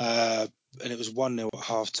 And it was 1-0 at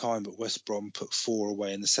half time, but West Brom put 4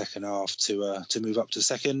 away in the second half to move up to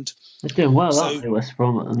second. They're doing well, aren't they, West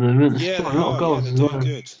Brom at the moment? They're scoring a lot of goals they're as doing well.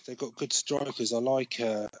 good. They've got good strikers. I like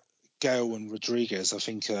Gale and Rodriguez. I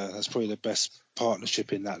think that's probably the best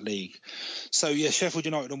partnership in that league. So yeah, Sheffield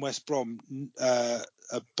United and West Brom are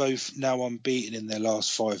both now unbeaten in their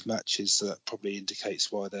last 5 matches. So that probably indicates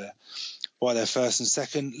why they're first and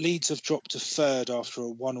second. Leeds have dropped to third after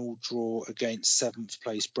a 1-1 draw against 7th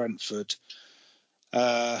place Brentford.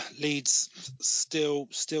 Leeds still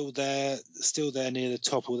there near the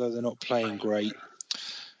top, although they're not playing great.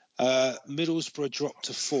 Middlesbrough dropped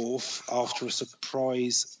to 4th after a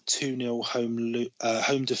surprise 2-0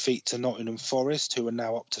 home defeat to Nottingham Forest, who are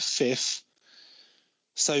now up to 5th.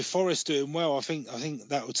 So Forest doing well. I think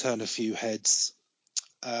that will turn a few heads.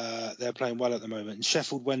 They're playing well at the moment. And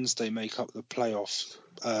Sheffield Wednesday make up the playoff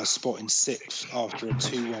spot in 6th after a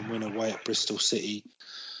 2-1 win away at Bristol City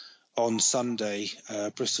on Sunday.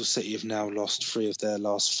 Bristol City have now lost 3 of their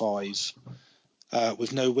last 5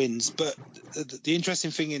 with no wins. But the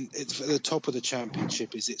interesting thing at the top of the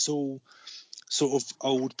Championship is it's all sort of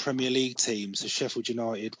old Premier League teams. So Sheffield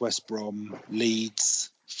United, West Brom,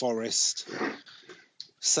 Leeds, Forest.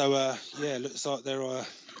 So it looks like they're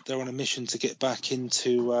on a mission to get back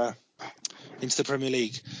into the Premier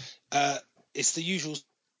League. It's the usual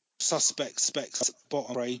suspects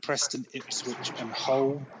bottom grade: Preston, Ipswich, and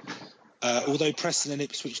Hull. Although Preston and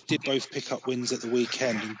Ipswich did both pick up wins at the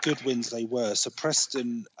weekend, and good wins they were. So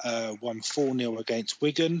Preston won 4-0 against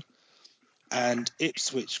Wigan, and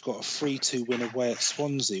Ipswich got a 3-2 win away at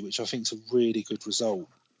Swansea, which I think is a really good result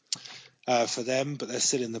for them, but they're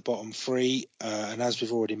still in the bottom 3. And as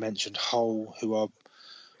we've already mentioned, Hull, who are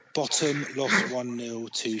bottom, lost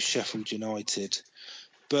 1-0 to Sheffield United.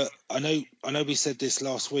 But I know we said this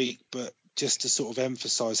last week, but just to sort of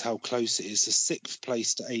emphasise how close it is, the 6th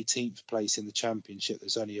place to 18th place in the Championship,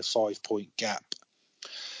 there's only a 5-point gap.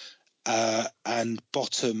 And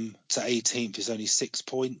bottom to 18th is only 6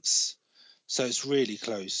 points. So it's really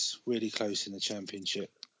close in the Championship.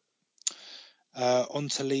 On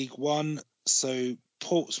to League One. So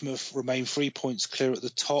Portsmouth remain 3 points clear at the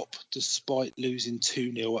top, despite losing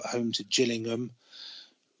 2-0 at home to Gillingham.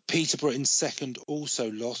 Peterborough in second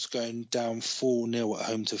also lost, going down 4-0 at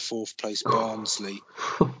home to 4th place Barnsley.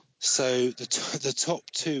 So the top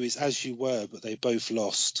 2 is as you were, but they both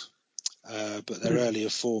lost. But their earlier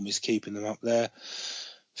form is keeping them up there.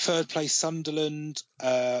 3rd place Sunderland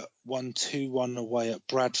won 2-1 away at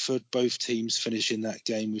Bradford. Both teams finishing that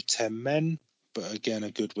game with 10 men, but again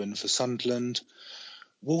a good win for Sunderland.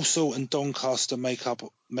 Walsall and Doncaster make up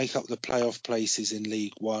the playoff places in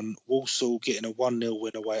League One. Walsall getting a 1-0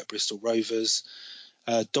 win away at Bristol Rovers.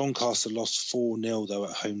 Doncaster lost 4-0 though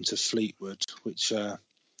at home to Fleetwood, which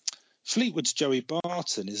Fleetwood's Joey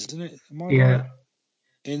Barton, isn't it? Am I right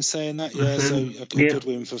in saying that? Yeah, so a good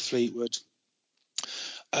win for Fleetwood.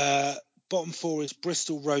 Bottom 4 is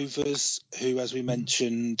Bristol Rovers, who, as we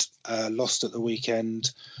mentioned, lost at the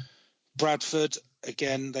weekend. Bradford,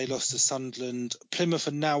 again, they lost to Sunderland. Plymouth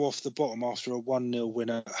are now off the bottom after a 1-0 win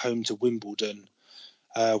at home to Wimbledon,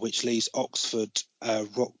 which leaves Oxford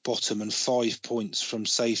rock bottom and 5 points from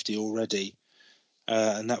safety already.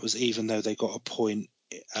 And that was even though they got a point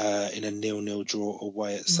in a 0-0 draw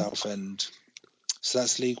away at Southend. So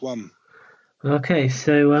that's League One. Okay,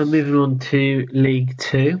 so moving on to League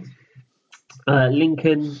Two.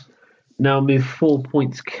 Lincoln now move 4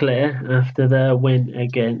 points clear after their win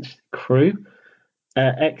against Crewe.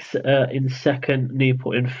 Exeter in second,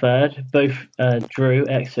 Newport in third. Both drew.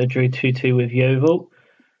 Exeter drew 2-2 with Yeovil,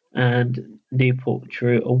 and Newport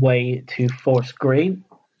drew away to Forest Green.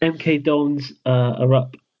 MK Dons are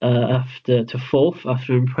up after to fourth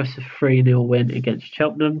after an impressive 3-0 win against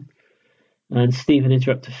Cheltenham. And Stevenage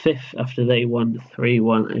are up to fifth after they won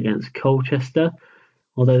 3-1 against Colchester.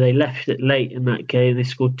 Although they left it late in that game, they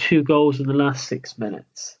scored 2 goals in the last 6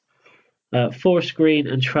 minutes. Forest Green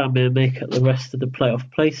and Tranmere make up the rest of the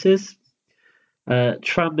playoff places.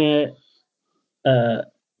 Tranmere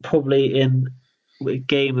probably in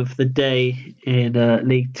game of the day in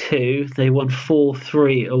League Two. They won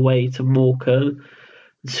 4-3 away to Morecambe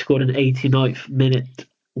and scored an 89th minute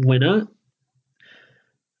winner.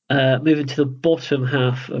 Moving to the bottom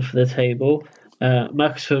half of the table,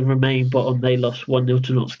 Macclesfield remain bottom. They lost 1-0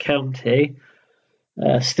 to Notts County.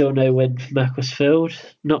 Still no win for Macclesfield.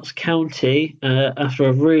 Notts County, after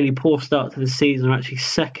a really poor start to the season, are actually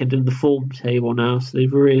second in the form table now. So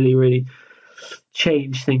they've really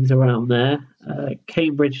changed things around there.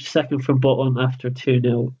 Cambridge second from bottom after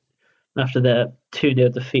their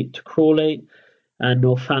 2-0 defeat to Crawley. And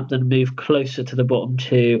Northampton moved closer to the bottom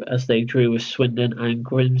two as they drew with Swindon, and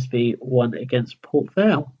Grimsby won against Port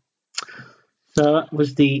Vale. So that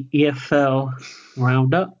was the EFL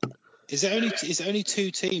roundup. Is it only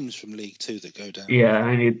 2 teams from League Two that go down? Yeah,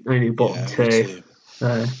 only bottom two.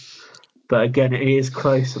 So, but again, it is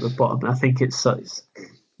close at the bottom. I think it's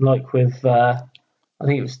like with I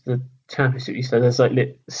think it was the Championship. You said there's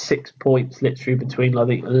like 6 points literally between I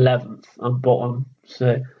think 11th and bottom.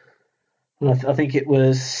 So I think it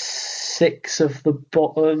was 6 of the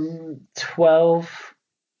bottom 12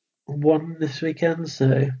 won this weekend.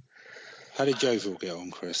 So how did Yeovil get on,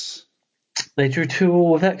 Chris? They drew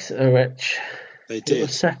 2-2 with Exeter, Rich. They did. It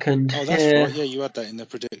was second. Oh, that's right. Yeah, you had that in the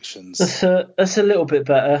predictions. That's a little bit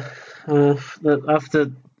better.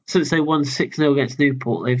 Since they won 6-0 against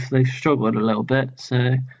Newport, they've struggled a little bit.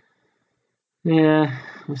 So yeah,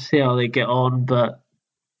 we'll see how they get on. But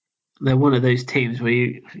they're one of those teams where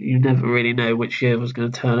you never really know which year was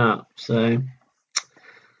going to turn up. So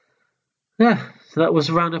yeah, so that was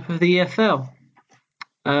a roundup of the EFL.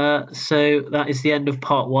 So that is the end of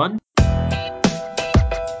part 1.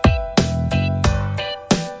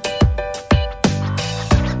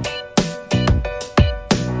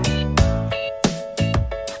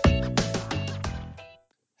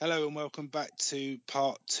 Hello and welcome back to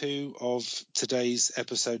part 2 of today's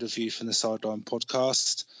episode of View from the Sideline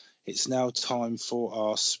podcast. It's now time for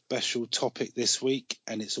our special topic this week,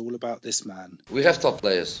 and it's all about this man. We have top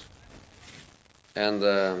players, and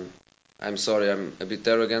I'm sorry, I'm a bit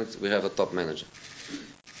arrogant. We have a top manager.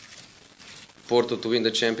 Porto to win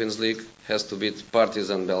the Champions League has to beat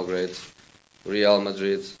Partizan Belgrade, Real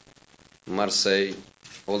Madrid, Marseille,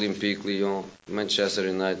 Olympique Lyon, Manchester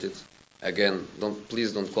United. Again,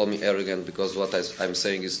 please don't call me arrogant, because what I'm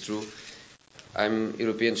saying is true. I'm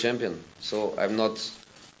European champion, so I'm not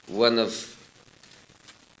one of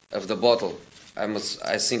the bottle. I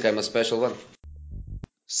think I'm a special one.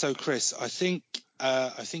 So, Chris, I think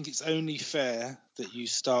it's only fair that you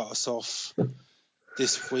start us off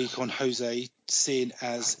this week on Jose, seeing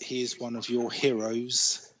as he is one of your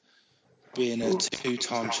heroes, being a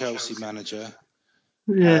 2-time Chelsea manager.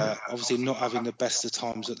 Yeah. Obviously not having the best of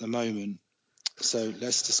times at the moment. So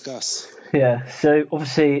let's discuss. Yeah, so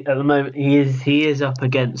obviously at the moment he is up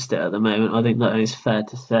against it at the moment. I think that is fair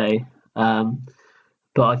to say. But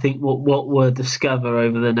I think what we'll discover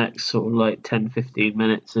over the next sort of like 10-15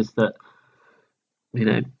 minutes is that, you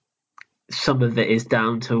know, some of it is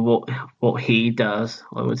down to what he does,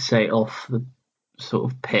 I would say, off the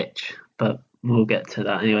sort of pitch. But we'll get to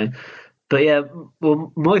that anyway. But yeah,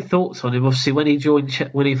 well, my thoughts on him, obviously, when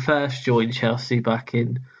he first joined Chelsea back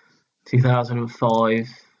in 2005,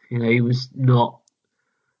 you know, he was not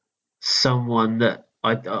someone that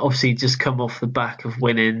I obviously just come off the back of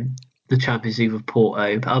winning the Champions League with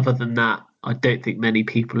Porto. But other than that, I don't think many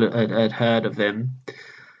people had heard of him.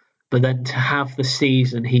 But then to have the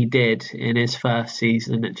season he did in his first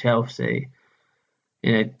season at Chelsea,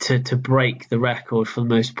 you know, to break the record for the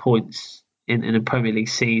most points in a Premier League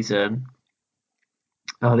season,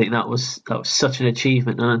 I think that was such an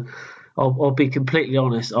achievement. And I'll be completely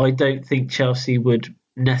honest, I don't think Chelsea would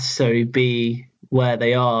necessarily be where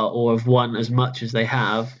they are or have won as much as they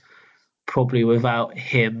have, probably without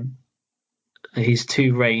him, his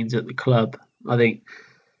 2 reigns at the club. I think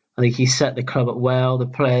he set the club up well. The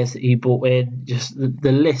players that he brought in, just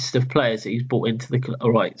the list of players that he's brought into the club.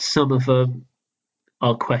 All right, some of them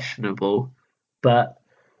are questionable. But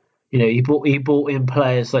he brought in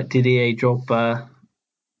players like Didier Drogba,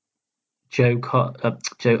 Joe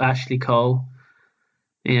Ashley Cole.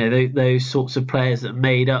 Those sorts of players that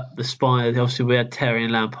made up the spine. Obviously, we had Terry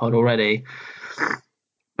and Lampard already.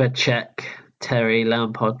 We had Cech, Terry,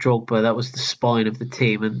 Lampard, Drogba. That was the spine of the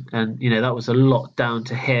team, and that was a lot down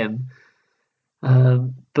to him.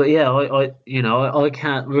 But yeah, I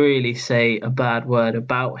can't really say a bad word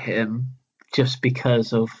about him just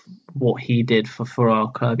because of what he did for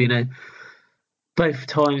our club. Both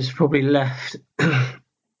times probably left,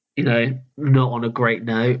 not on a great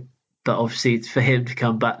note. But obviously, for him to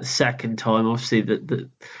come back the second time, obviously the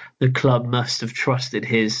club must have trusted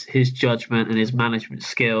his judgment and his management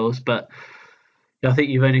skills. But I think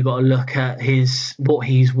you've only got to look at what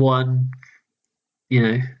he's won,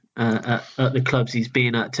 at the clubs he's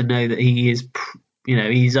been at to know that he is,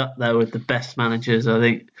 he's up there with the best managers. I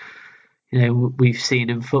think, we've seen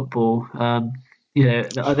in football.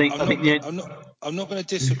 I'm not going to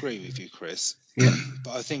disagree with you, Chris. Yeah.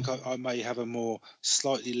 But I think I may have a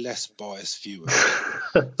slightly less biased view of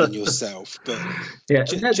it than yourself. But yeah,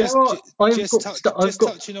 touching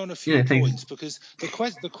on a few points, because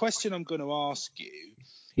the question I'm going to ask you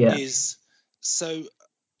is, so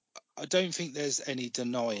I don't think there's any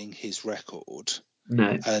denying his record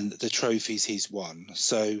and the trophies he's won.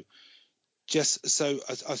 So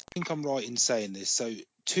I think I'm right in saying this. So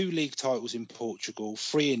 2 league titles in Portugal,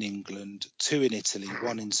 3 in England, 2 in Italy,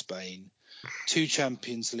 1 in Spain, 2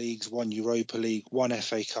 Champions Leagues, 1 Europa League, 1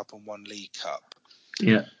 FA Cup and 1 League Cup.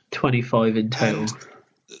 Yeah, 25 in total. And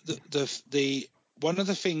the one of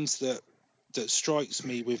the things that strikes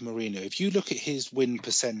me with Mourinho, if you look at his win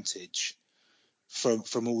percentage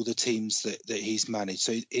from all the teams that he's managed,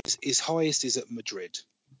 so his highest is at Madrid.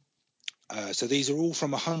 So these are all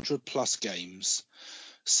from 100 plus games.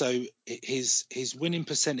 So his winning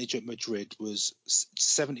percentage at Madrid was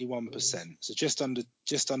 71%, so just under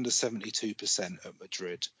 72% at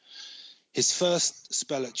Madrid. His first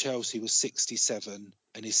spell at Chelsea was 67,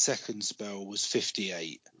 and his second spell was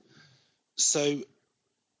 58. So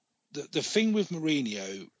the thing with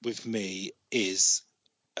Mourinho, with me, is,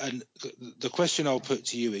 and the question I'll put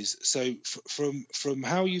to you is, so from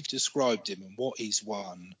how you've described him and what he's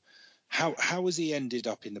won, how has he ended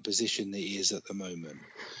up in the position that he is at the moment?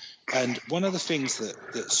 And one of the things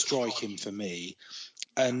that strike him for me,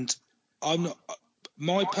 and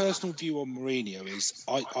my personal view on Mourinho is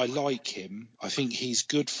I like him. I think he's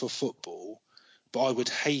good for football, but I would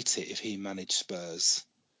hate it if he managed Spurs.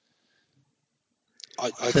 I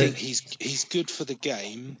think he's good for the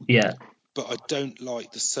game. Yeah. But I don't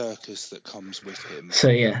like the circus that comes with him. So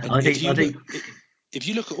yeah, and if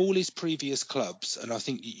you look at all his previous clubs, and I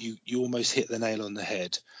think you almost hit the nail on the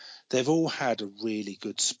head, they've all had a really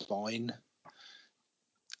good spine.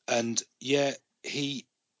 And yeah, he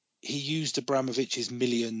used Abramovich's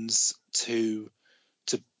millions to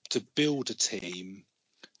build a team,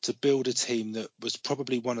 that was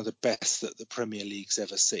probably one of the best that the Premier League's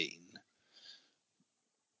ever seen.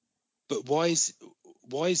 But why is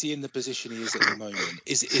he in the position he is at the moment?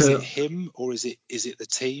 Is it him, or is it the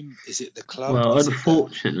team? Is it the club? Well, is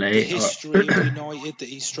unfortunately, it the history of United that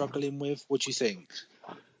he's struggling with? What do you think?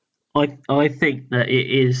 I think that it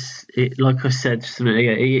is, like I said just a minute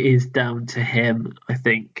ago, it is down to him. I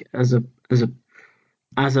think as a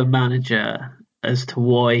manager, as to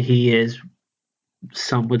why he is,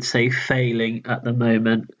 some would say, failing at the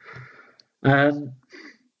moment.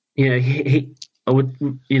 I would,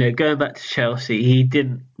 going back to Chelsea, he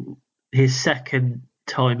didn't. His second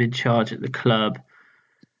time in charge at the club,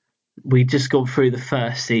 we just gone through the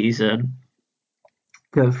first season,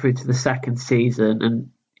 going through to the second season, and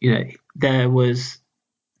there was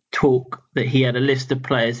talk that he had a list of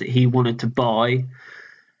players that he wanted to buy,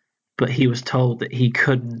 but he was told that he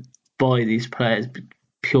couldn't buy these players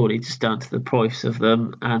purely just down to the price of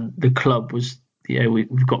them, and the club was,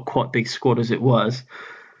 we've got quite a big squad as it was.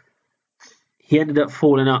 He ended up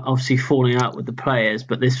falling out with the players,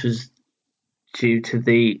 but this was due to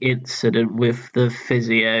the incident with the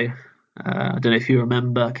physio. I don't know if you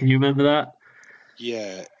remember. Can you remember that?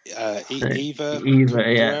 Yeah, Eva,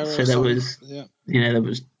 yeah. So there was, there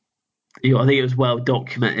was. I think it was well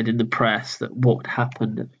documented in the press that what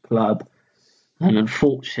happened at the club, and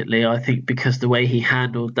unfortunately, I think because the way he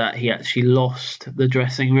handled that, he actually lost the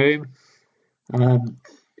dressing room.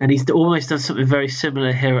 And he's almost done something very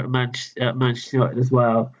similar here at Manchester United as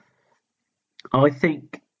well. I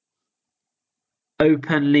think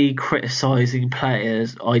openly criticising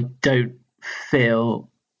players, I don't feel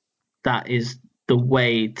that is the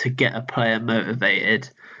way to get a player motivated.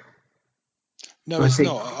 No, I it's think,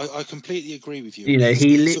 not. I completely agree with you. you And know,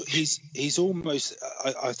 he's almost.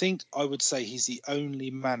 I think I would say he's the only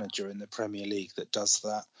manager in the Premier League that does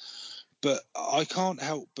that. But I can't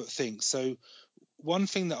help but think. So one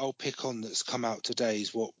thing that I'll pick on that's come out today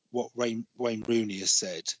is what Wayne Rooney has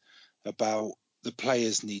said about the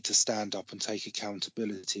players need to stand up and take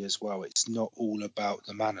accountability as well. It's not all about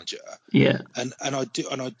the manager. yeah, And I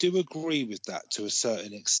do agree with that to a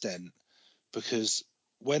certain extent, because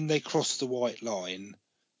when they cross the white line,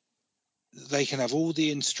 they can have all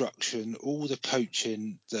the instruction, all the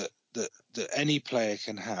coaching that any player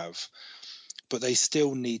can have, but they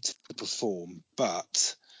still need to perform.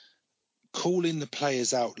 But calling the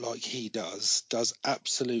players out like he does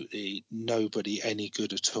absolutely nobody any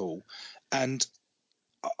good at all. And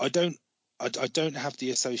I don't I don't have the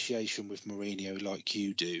association with Mourinho like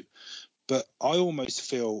you do, but I almost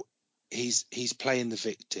feel he's playing the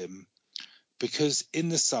victim, because in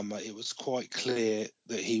the summer it was quite clear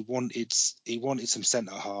that he wanted some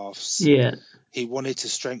centre halves. yeah, He wanted to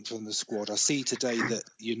strengthen the squad. I see today that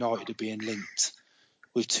United are being linked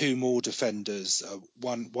with two more defenders,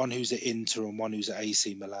 one who's at Inter and one who's at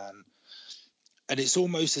AC Milan. And it's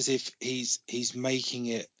almost as if he's making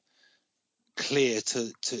it clear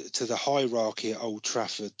to the hierarchy at Old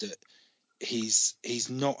Trafford that he's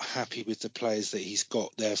not happy with the players that he's got.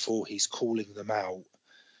 Therefore, he's calling them out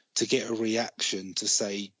to get a reaction to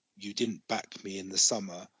say, you didn't back me in the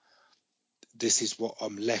summer. This is what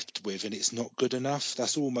I'm left with, and it's not good enough.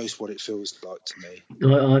 That's almost what it feels like to me.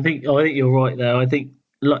 I think you're right there. I think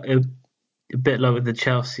like a bit like with the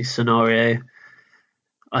Chelsea scenario,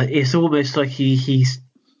 it's almost like he's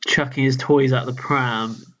chucking his toys out the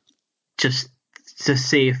pram just to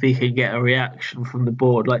see if he can get a reaction from the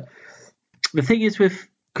board. Like the thing is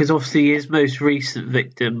because obviously his most recent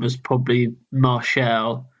victim was probably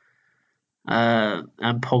Martial and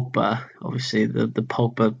Pogba. Obviously the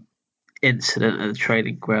Pogba incident at the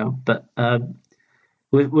training ground, but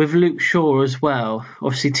with Luke Shaw as well.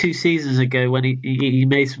 Obviously 2 seasons ago when he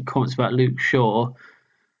made some comments about Luke Shaw.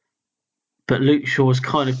 But Luke Shaw's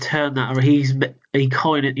kind of turned that around. He's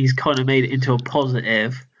kind of made it into a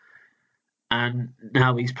positive, and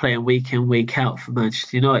now he's playing week in week out for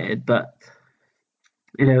Manchester United. But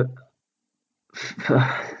you know,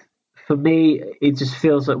 for me, it just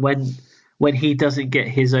feels like when he doesn't get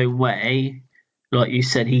his own way, like you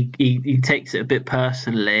said, he takes it a bit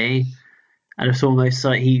personally, and it's almost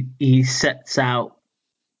like he sets out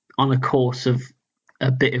on a course of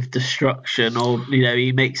a bit of destruction, or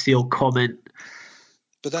he makes the odd comment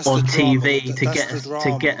But that's on the drama. TV That's the drama, though.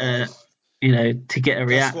 To get a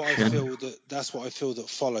That's what I reaction. feel that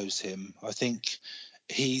follows him. I think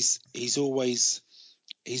he's always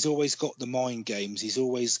got the mind games. He's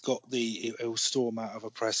always got he'll storm out of a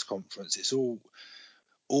press conference. It's all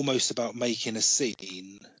almost about making a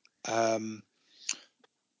scene. But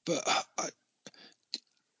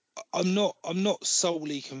I'm not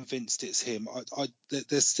solely convinced it's him.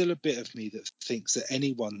 There's still a bit of me that thinks that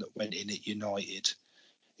anyone that went in at United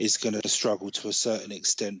is going to struggle to a certain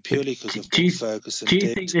extent, purely because of what Ferguson do you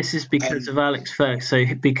did. think this is because of Alex Ferguson?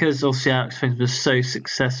 So because obviously Alex Ferguson was so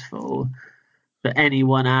successful that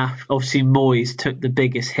anyone after, obviously Moyes took the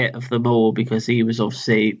biggest hit of them all because he was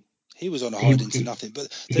obviously he was on a hide into nothing. But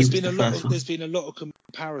there's been a lot of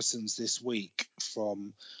comparisons this week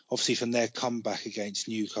from their comeback against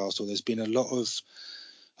Newcastle. There's been a lot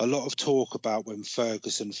of talk about when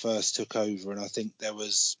Ferguson first took over, and I think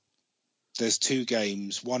there's 2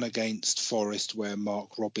 games, one against Forest where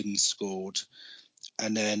Mark Robins scored,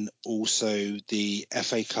 and then also the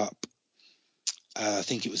FA Cup. I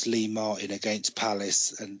think it was Lee Martin against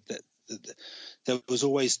Palace, and there was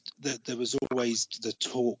always the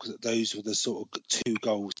talk that those were the sort of 2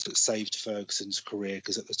 goals that saved Ferguson's career,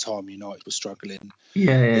 because at the time United were struggling,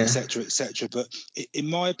 etc., etc. But in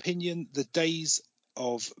my opinion, the days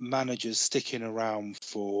of managers sticking around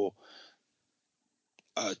for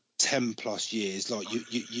 10 plus years, like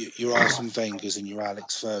your Arsene Wenger's and your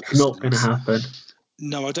Alex Ferguson's, not going to happen.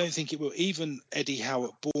 No, I don't think it will. Even Eddie Howe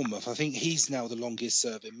at Bournemouth, I think he's now the longest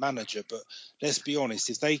serving manager. But let's be honest,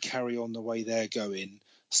 if they carry on the way they're going,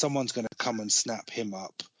 someone's going to come and snap him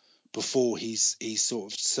up before he's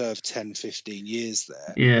sort of served 10, 15 years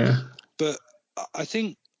there. Yeah. But I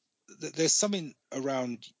think that there's something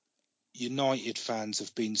around United fans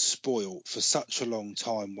have been spoiled for such a long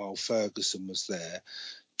time while Ferguson was there.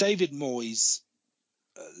 David Moyes,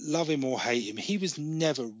 love him or hate him, he was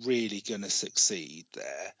never really going to succeed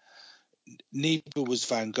there. Neither was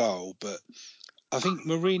Van Gaal, but I think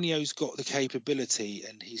Mourinho's got the capability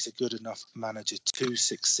and he's a good enough manager to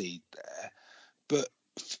succeed there. But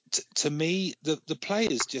to me, the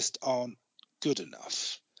players just aren't good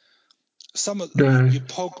enough. Some of No. your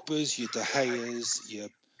Pogbas, your De Geas,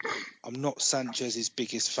 I'm not Sanchez's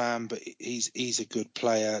biggest fan, but he's a good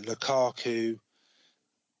player. Lukaku,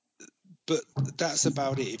 but that's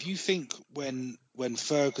about it. If you think when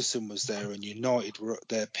Ferguson was there and United were at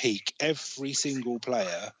their peak, every single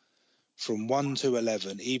player from 1 to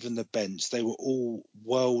 11, even the bench, they were all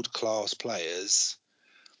world-class players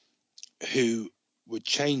who would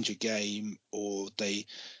change a game, or they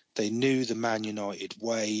knew the Man United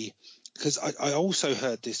way. Because I also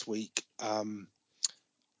heard this week,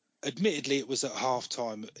 admittedly it was at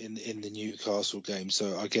half-time in the Newcastle game,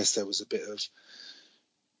 so I guess there was a bit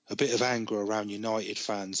of anger around United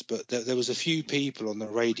fans, but there was a few people on the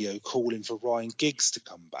radio calling for Ryan Giggs to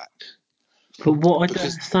come back. But what I don't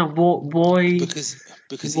understand, why?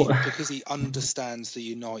 Because he understands the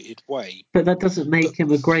United way. But that doesn't make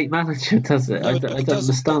him a great manager, does it? No, I but it don't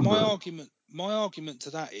doesn't. But understand my argument to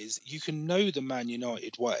that is, you can know the Man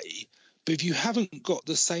United way, but if you haven't got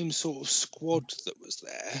the same sort of squad that was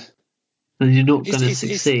there, then you're not going to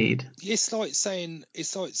succeed. It's like saying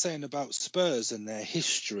about Spurs and their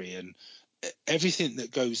history and everything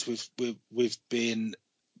that goes with being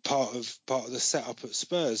part of the setup at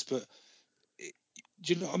Spurs. But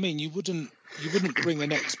do you know what I mean? You wouldn't bring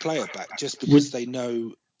an ex-player back just because they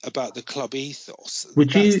know about the club ethos.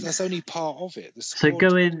 That's only part of it. The squad,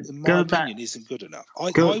 in my opinion, isn't good enough. I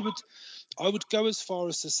would go as far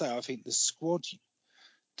as to say I think the squad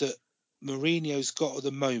that Mourinho's got at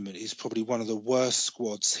the moment is probably one of the worst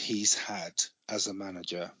squads he's had as a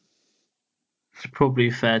manager. It's probably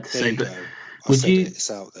fair to say, but it's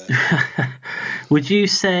out there. Would you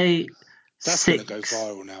say that's going to go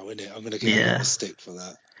viral now, isn't it? I'm going to get a lot of stick for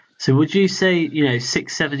that. So would you say,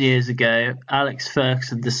 6-7 years ago, Alex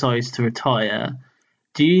Ferguson decides to retire?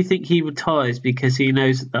 Do you think he retires because he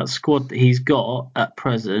knows that squad that he's got at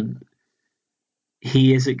present,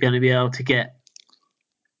 he isn't going to be able to get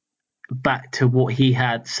back to what he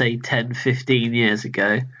had, say, 10, 15 years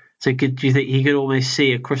ago? So do you think he could almost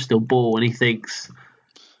see a crystal ball and he thinks,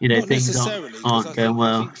 not things necessarily, aren't going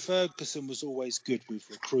well? I think Ferguson was always good with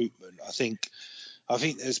recruitment. I think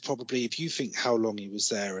there's probably, if you think how long he was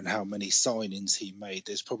there and how many signings he made,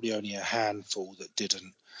 there's probably only a handful that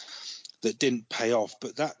didn't pay off.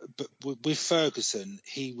 But with Ferguson,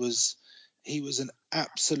 he was an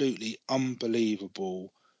absolutely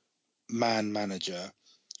unbelievable manager.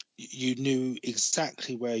 You knew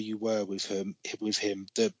exactly where you were with him.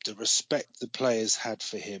 The respect the players had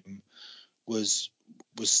for him was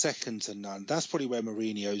second to none. That's probably where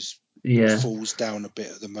Mourinho's falls down a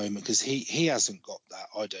bit at the moment, because he hasn't got that.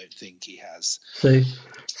 I don't think he has. So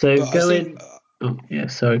going.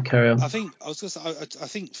 Sorry, carry on. I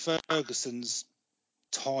think Ferguson's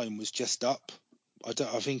time was just up. I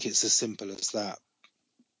think it's as simple as that.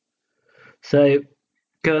 So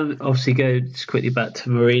go just quickly back to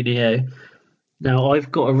Mourinho. Now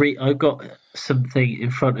I've got something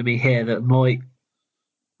in front of me here that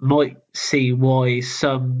might see why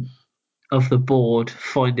some of the board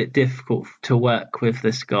find it difficult to work with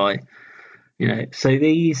this guy. So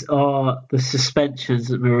these are the suspensions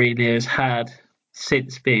that Mourinho has had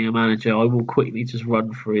since being a manager. I will quickly just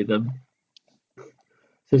run through them.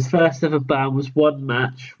 So his first ever ban was one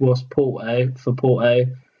match, was Porto.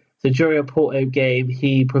 So during a Porto game,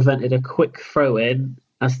 he prevented a quick throw-in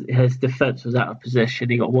as his defence was out of position.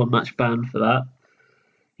 He got one match ban for that.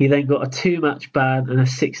 He then got a 2-match ban and a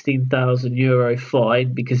 €16,000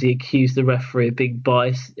 fine because he accused the referee of being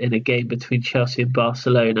biased in a game between Chelsea and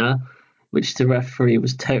Barcelona, which the referee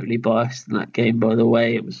was totally biased in that game, by the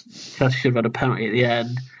way. It was Chelsea should have had a penalty at the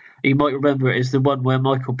end. You might remember it is the one where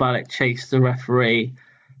Michael Ballack chased the referee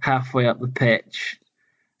halfway up the pitch,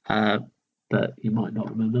 but you might not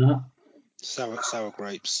remember that. Sour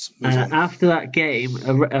grapes. After that game,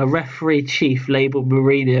 a referee chief labelled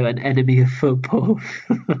Mourinho an enemy of football.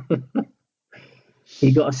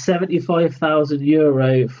 He got a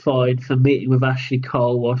 €75,000 fine for meeting with Ashley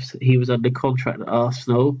Cole whilst he was under contract at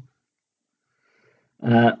Arsenal.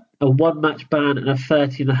 A 1-match ban and a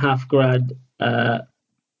 $30,500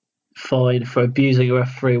 fine for abusing a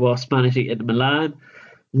referee whilst managing Inter Milan.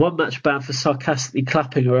 1-match ban for sarcastically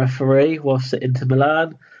clapping a referee whilst at Inter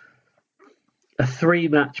Milan. A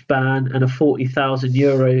 3-match ban and a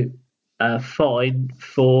 €40,000 fine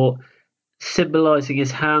for symbolising his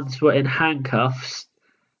hands were in handcuffs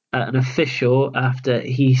at an official after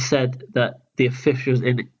he said that the officials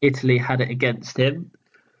in Italy had it against him.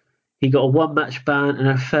 He got a 1-match ban and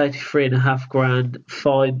a $33,500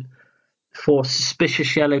 fine for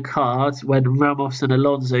suspicious yellow cards when Ramos and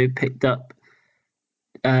Alonso picked up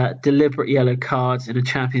deliberate yellow cards in a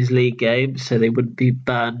Champions League game, so they wouldn't be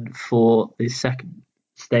banned for the second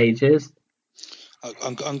stages.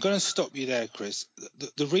 I'm going to stop you there, Chris.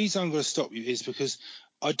 The reason I'm going to stop you is because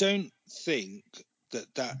I don't think that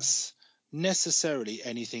that's necessarily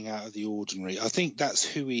anything out of the ordinary. I think that's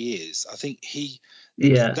who he is. I think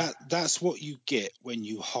that's what you get when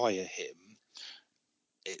you hire him.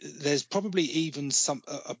 There's probably even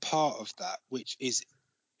a part of that which is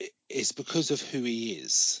because of who he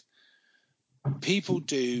is. People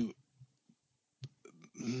do.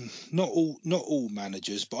 Not all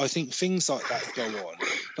managers, but I think things like that go on,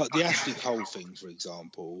 like the Ashley Cole thing, for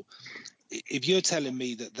example. If you're telling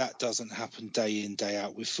me that doesn't happen day in, day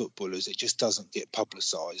out with footballers, it just doesn't get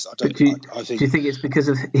publicised. I think. Do you think it's because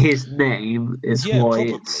of his name? Is Yeah, why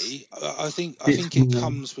probably. I think it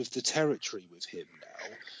comes with the territory with him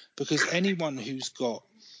now, because anyone who's going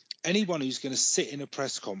to sit in a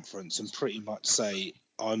press conference and pretty much say,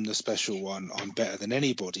 "I'm the special one. I'm better than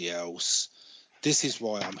anybody else. This is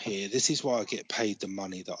why I'm here. This is why I get paid the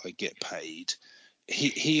money that I get paid."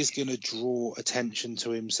 He is going to draw attention to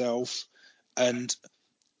himself, and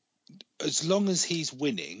as long as he's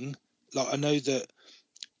winning, like I know that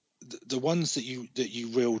the ones that you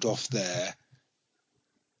reeled off there,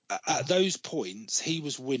 at those points he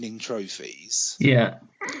was winning trophies. Yeah.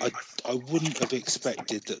 I wouldn't have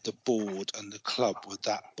expected that the board and the club were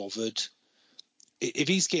that bothered. If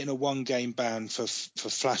he's getting a 1-game ban for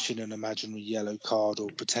flashing an imaginary yellow card or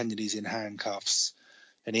pretending he's in handcuffs,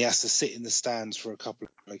 and he has to sit in the stands for a couple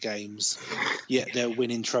of games, yet they're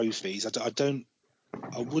winning trophies, I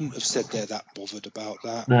wouldn't have said they're that bothered about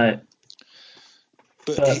that. No.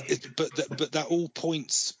 But that all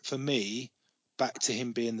points for me back to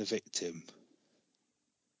him being the victim.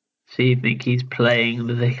 So you think he's playing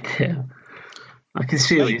the victim? I can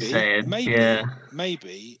see what you're saying.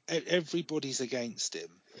 Maybe everybody's against him.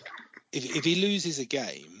 If he loses a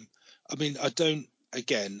game, I mean, I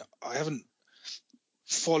haven't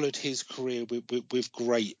followed his career with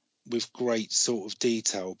great sort of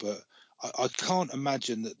detail, but I can't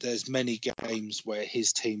imagine that there's many games where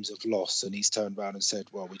his teams have lost and he's turned around and said,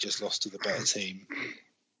 "Well, we just lost to the better team."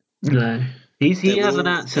 No, he has an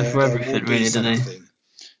answer for everything, really, doesn't he?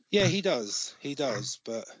 Yeah, he does,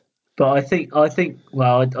 but I think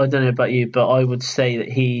well, I don't know about you, but I would say that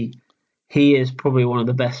he is probably one of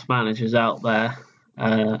the best managers out there.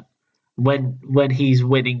 When he's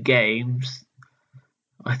winning games,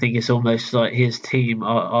 I think it's almost like his team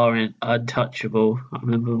are untouchable. I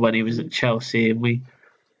remember when he was at Chelsea and we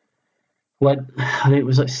went, I think it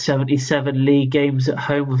was like 77 league games at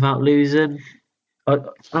home without losing. I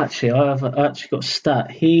have actually got a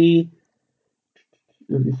stat.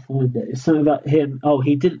 Let me find it. It's something about him. Oh,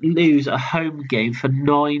 he didn't lose a home game for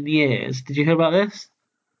 9 years. Did you hear about this?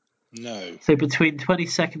 No. So between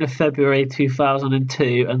 22nd of February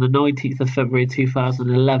 2002 and the 19th of February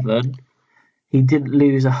 2011, he didn't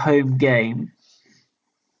lose a home game.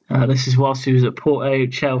 This is whilst he was at Porto,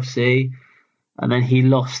 Chelsea, and then he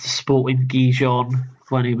lost to Sporting Gijon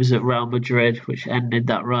when he was at Real Madrid, which ended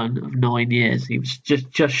that run of 9 years. He was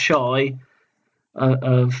just shy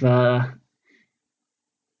of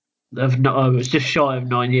it was just shy of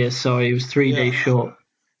 9 years. Sorry, he was 3 days short.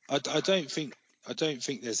 I don't think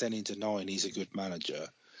there's any denying he's a good manager.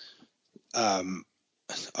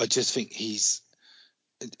 I just think a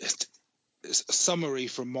summary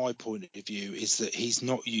from my point of view is that he's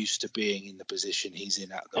not used to being in the position he's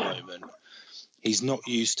in at the moment. He's not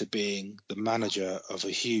used to being the manager of a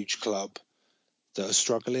huge club that are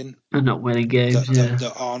struggling and not winning games,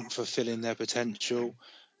 that aren't fulfilling their potential,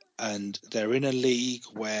 and they're in a league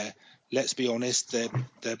where, let's be honest,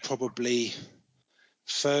 they're probably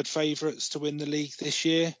third favourites to win the league this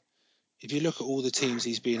year. If you look at all the teams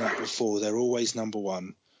he's been at before, they're always number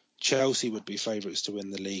one. Chelsea would be favourites to win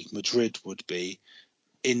the league. Madrid would be.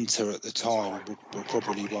 Inter at the time were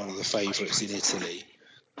probably one of the favourites in Italy.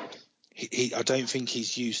 I don't think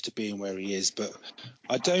he's used to being where he is, but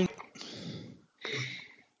I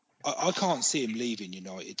can't see him leaving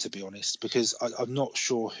United, to be honest, because I'm not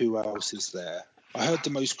sure who else is there. I heard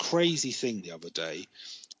the most crazy thing the other day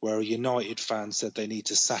where a United fan said they need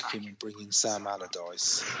to sack him and bring in Sam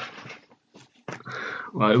Allardyce.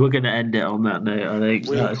 Right, we're going to end it on that note. I think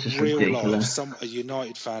that's just ridiculous. A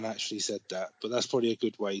United fan actually said that, but that's probably a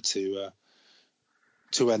good way to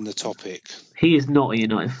end the topic. He is not a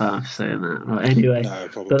United fan saying that. Right, anyway, no,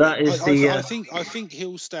 probably. But that is I think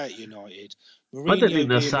he'll stay at United. I don't think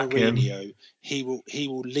they'll sack him. He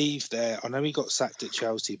will leave there. I know he got sacked at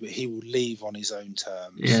Chelsea, but he will leave on his own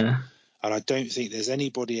terms. Yeah. And I don't think there's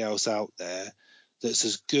anybody else out there that's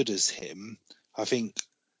as good as him. I think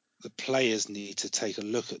the players need to take a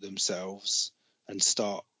look at themselves and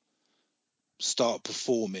start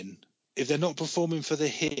performing. If they're not performing for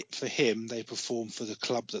him, they perform for the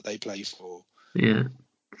club that they play for. Yeah.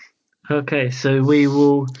 Okay, so we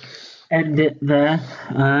will end it there.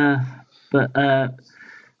 But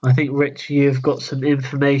I think, Rich, you've got some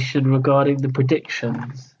information regarding the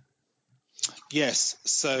predictions. Yes.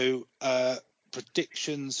 So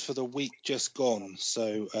predictions for the week just gone.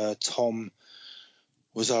 So Tom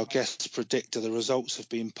was our guest predictor. The results have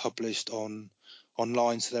been published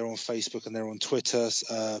online, so they're on Facebook and they're on Twitter.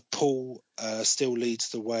 Paul still leads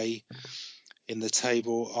the way in the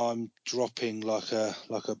table. I'm dropping like a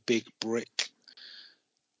big brick.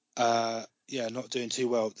 Not doing too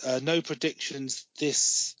well. No predictions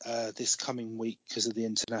this coming week because of the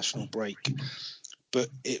international break, but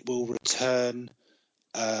it will return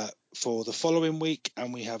for the following week,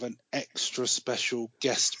 and we have an extra special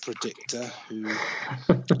guest predictor who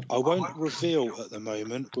I won't reveal at the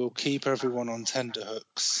moment. We'll keep everyone on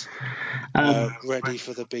tenterhooks, ready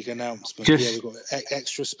for the big announcement. We've got an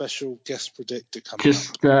extra special guest predictor coming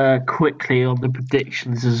up. Quickly on the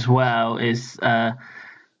predictions as well is I'm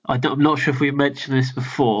not sure if we mentioned this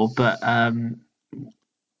before, but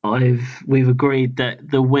we've agreed that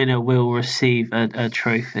the winner will receive a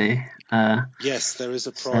trophy. Yes, there is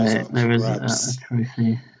a prize up for grabs. A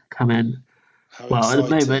trophy coming. How well, exciting. At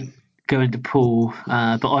the moment, going to Paul,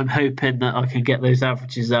 but I'm hoping that I can get those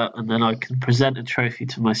averages up and then I can present a trophy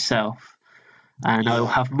to myself. And I'll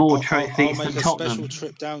have more trophies than Tottenham. I'll make a special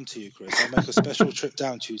trip down to you, Chris. I'll make a special trip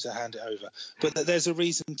down to you to hand it over. But there's a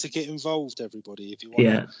reason to get involved, everybody. If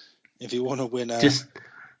you want to win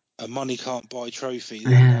a money can't buy trophy,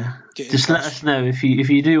 then get in touch. Let us know if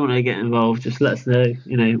you do want to get involved. Just let us know.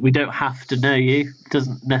 We don't have to know you. It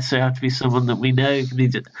doesn't necessarily have to be someone that we know. It can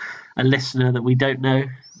be a listener that we don't know.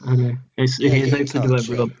 It is open to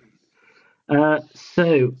everyone.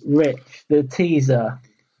 So, Rich, the teaser.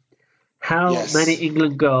 How many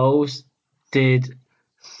England goals did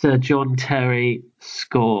Sir John Terry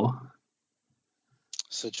score?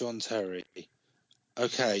 Sir John Terry.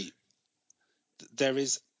 Okay. There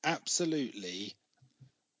is absolutely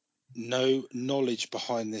no knowledge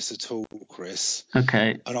behind this at all, Chris.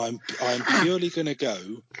 Okay. And I'm purely going to go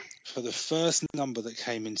for the first number that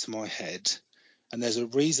came into my head. And there's a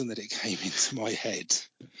reason that it came into my head.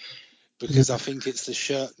 Because I think it's the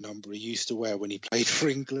shirt number he used to wear when he played for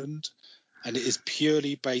England. And it is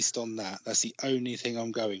purely based on that. That's the only thing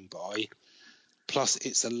I'm going by. Plus,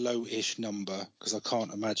 it's a low-ish number because I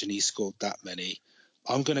can't imagine he scored that many.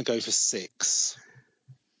 I'm going to go for 6.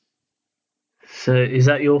 So, is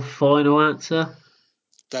that your final answer?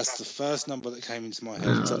 That's the first number that came into my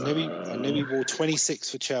head. I knew he wore 26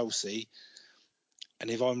 for Chelsea. And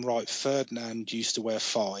if I'm right, Ferdinand used to wear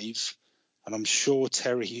 5. And I'm sure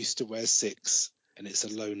Terry used to wear 6. And it's a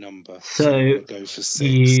low number. So I'm going to go for 6. So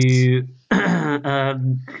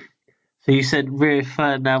you said Rio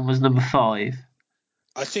Ferdinand was number 5?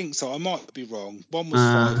 I think so. I might be wrong. One was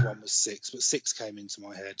 5, one was 6, but 6 came into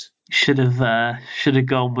my head. Should have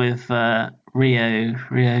gone with Rio.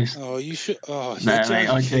 Rio's. Oh, you should. Oh, no, mate,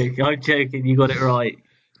 I'm joking. I'm joking. You got it right.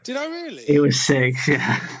 Did I really? It was 6.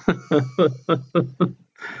 Yeah.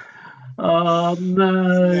 Oh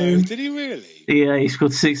no! Did he really? Yeah, he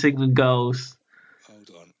scored 6 England goals.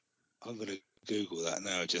 Hold on, I'm gonna Google that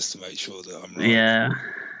now just to make sure that I'm right. Yeah,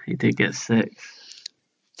 he did get 6.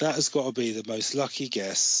 That has got to be the most lucky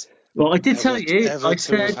guess. Well, I did tell you. I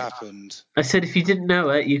said happened. I said if you didn't know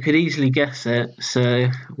it, you could easily guess it. So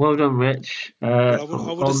well done, Rich. I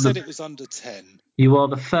would have said it was under 10. You are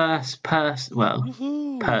the first person. Well,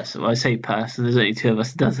 person. Well, I say person. There's only 2 of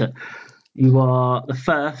us that does it. You are the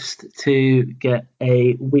first to get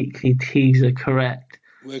a weekly teaser correct.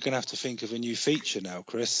 We're going to have to think of a new feature now,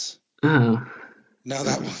 Chris. Oh. Now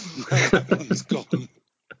that one's gone.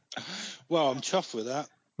 Well, I'm chuffed with that.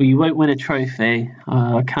 Well, you won't win a trophy.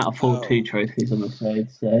 I can't afford 2 trophies, I'm afraid.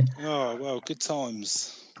 So. Oh, well, good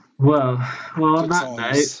times. Well, on that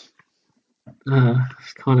note,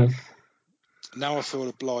 it's kind of... Now I feel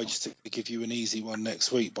obliged to give you an easy one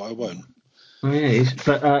next week, but I won't. Oh, yeah,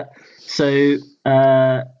 but so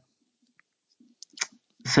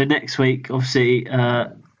next week, obviously,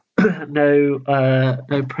 no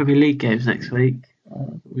Premier League games next week.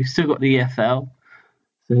 We've still got the EFL,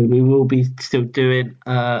 so we will be still doing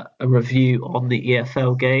a review on the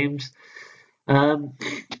EFL games.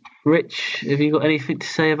 Rich, have you got anything to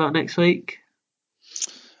say about next week?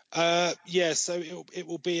 Yeah, so it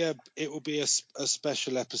will be a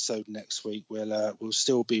special episode next week. We'll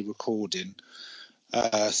still be recording.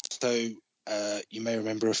 So you may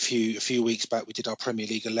remember a few weeks back we did our Premier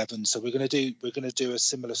League 11, so we're going to do a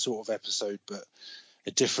similar sort of episode, but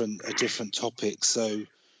a different topic. So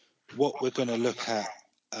what we're going to look at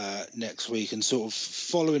next week, and sort of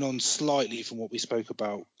following on slightly from what we spoke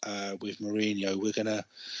about with Mourinho, we're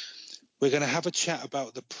going to have a chat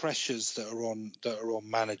about the pressures that are on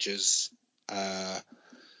managers at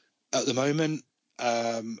the moment,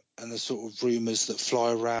 and the sort of rumours that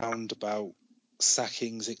fly around about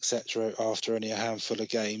sackings, etc., after only a handful of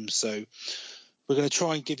games. So we're going to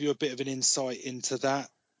try and give you a bit of an insight into that.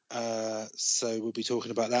 So we'll be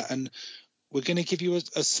talking about that, and we're going to give you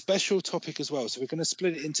a special topic as well. So we're going to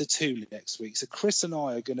split it into two next week. So Chris and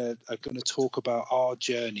I are going to talk about our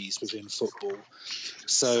journeys within football.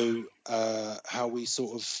 So how we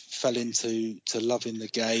sort of fell into loving the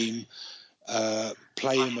game,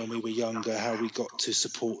 playing when we were younger, how we got to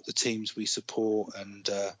support the teams we support, and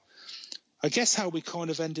I guess how we kind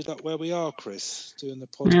of ended up where we are, Chris, doing the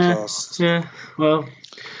podcast. Yeah. Well,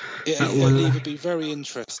 it'll either be very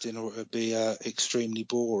interesting or it'll be extremely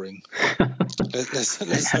boring. Let's hope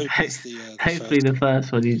it's hopefully the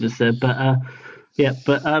first one you just said. But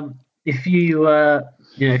if you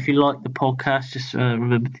if you like the podcast, just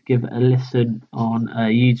remember to give it a listen on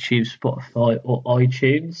YouTube, Spotify, or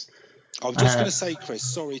iTunes. I'm just going to say, Chris,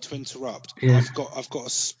 sorry to interrupt. Yeah. I've got a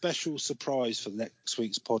special surprise for next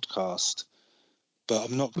week's podcast, but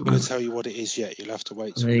I'm not going to tell you what it is yet. You'll have to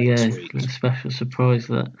wait till next week. A special surprise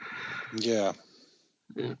that. Yeah.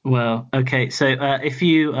 Well, okay. So if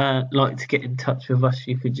you like to get in touch with us,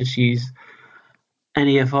 you could just use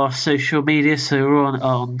any of our social media. So we're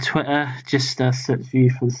on Twitter. Just search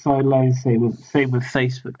View for the Sidelines. Same with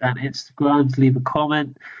Facebook and Instagram. Leave a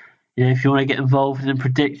comment. If you want to get involved in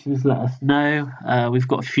predictions, let us know. We've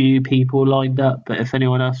got a few people lined up, but if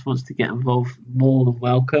anyone else wants to get involved, more than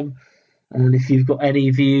welcome. And if you've got any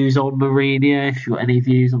views on Mourinho, if you've got any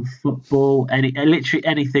views on football, literally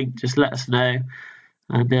anything, just let us know.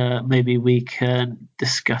 And maybe we can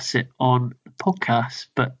discuss it on the podcast.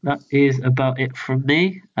 But that is about it from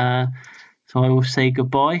me. So I will say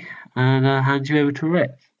goodbye and hand you over to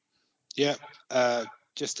Rick. Yeah.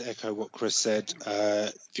 Just to echo what Chris said,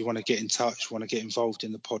 if you want to get in touch, want to get involved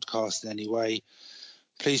in the podcast in any way,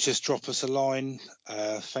 please just drop us a line.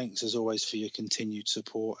 Thanks as always for your continued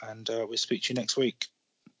support, and we'll speak to you next week.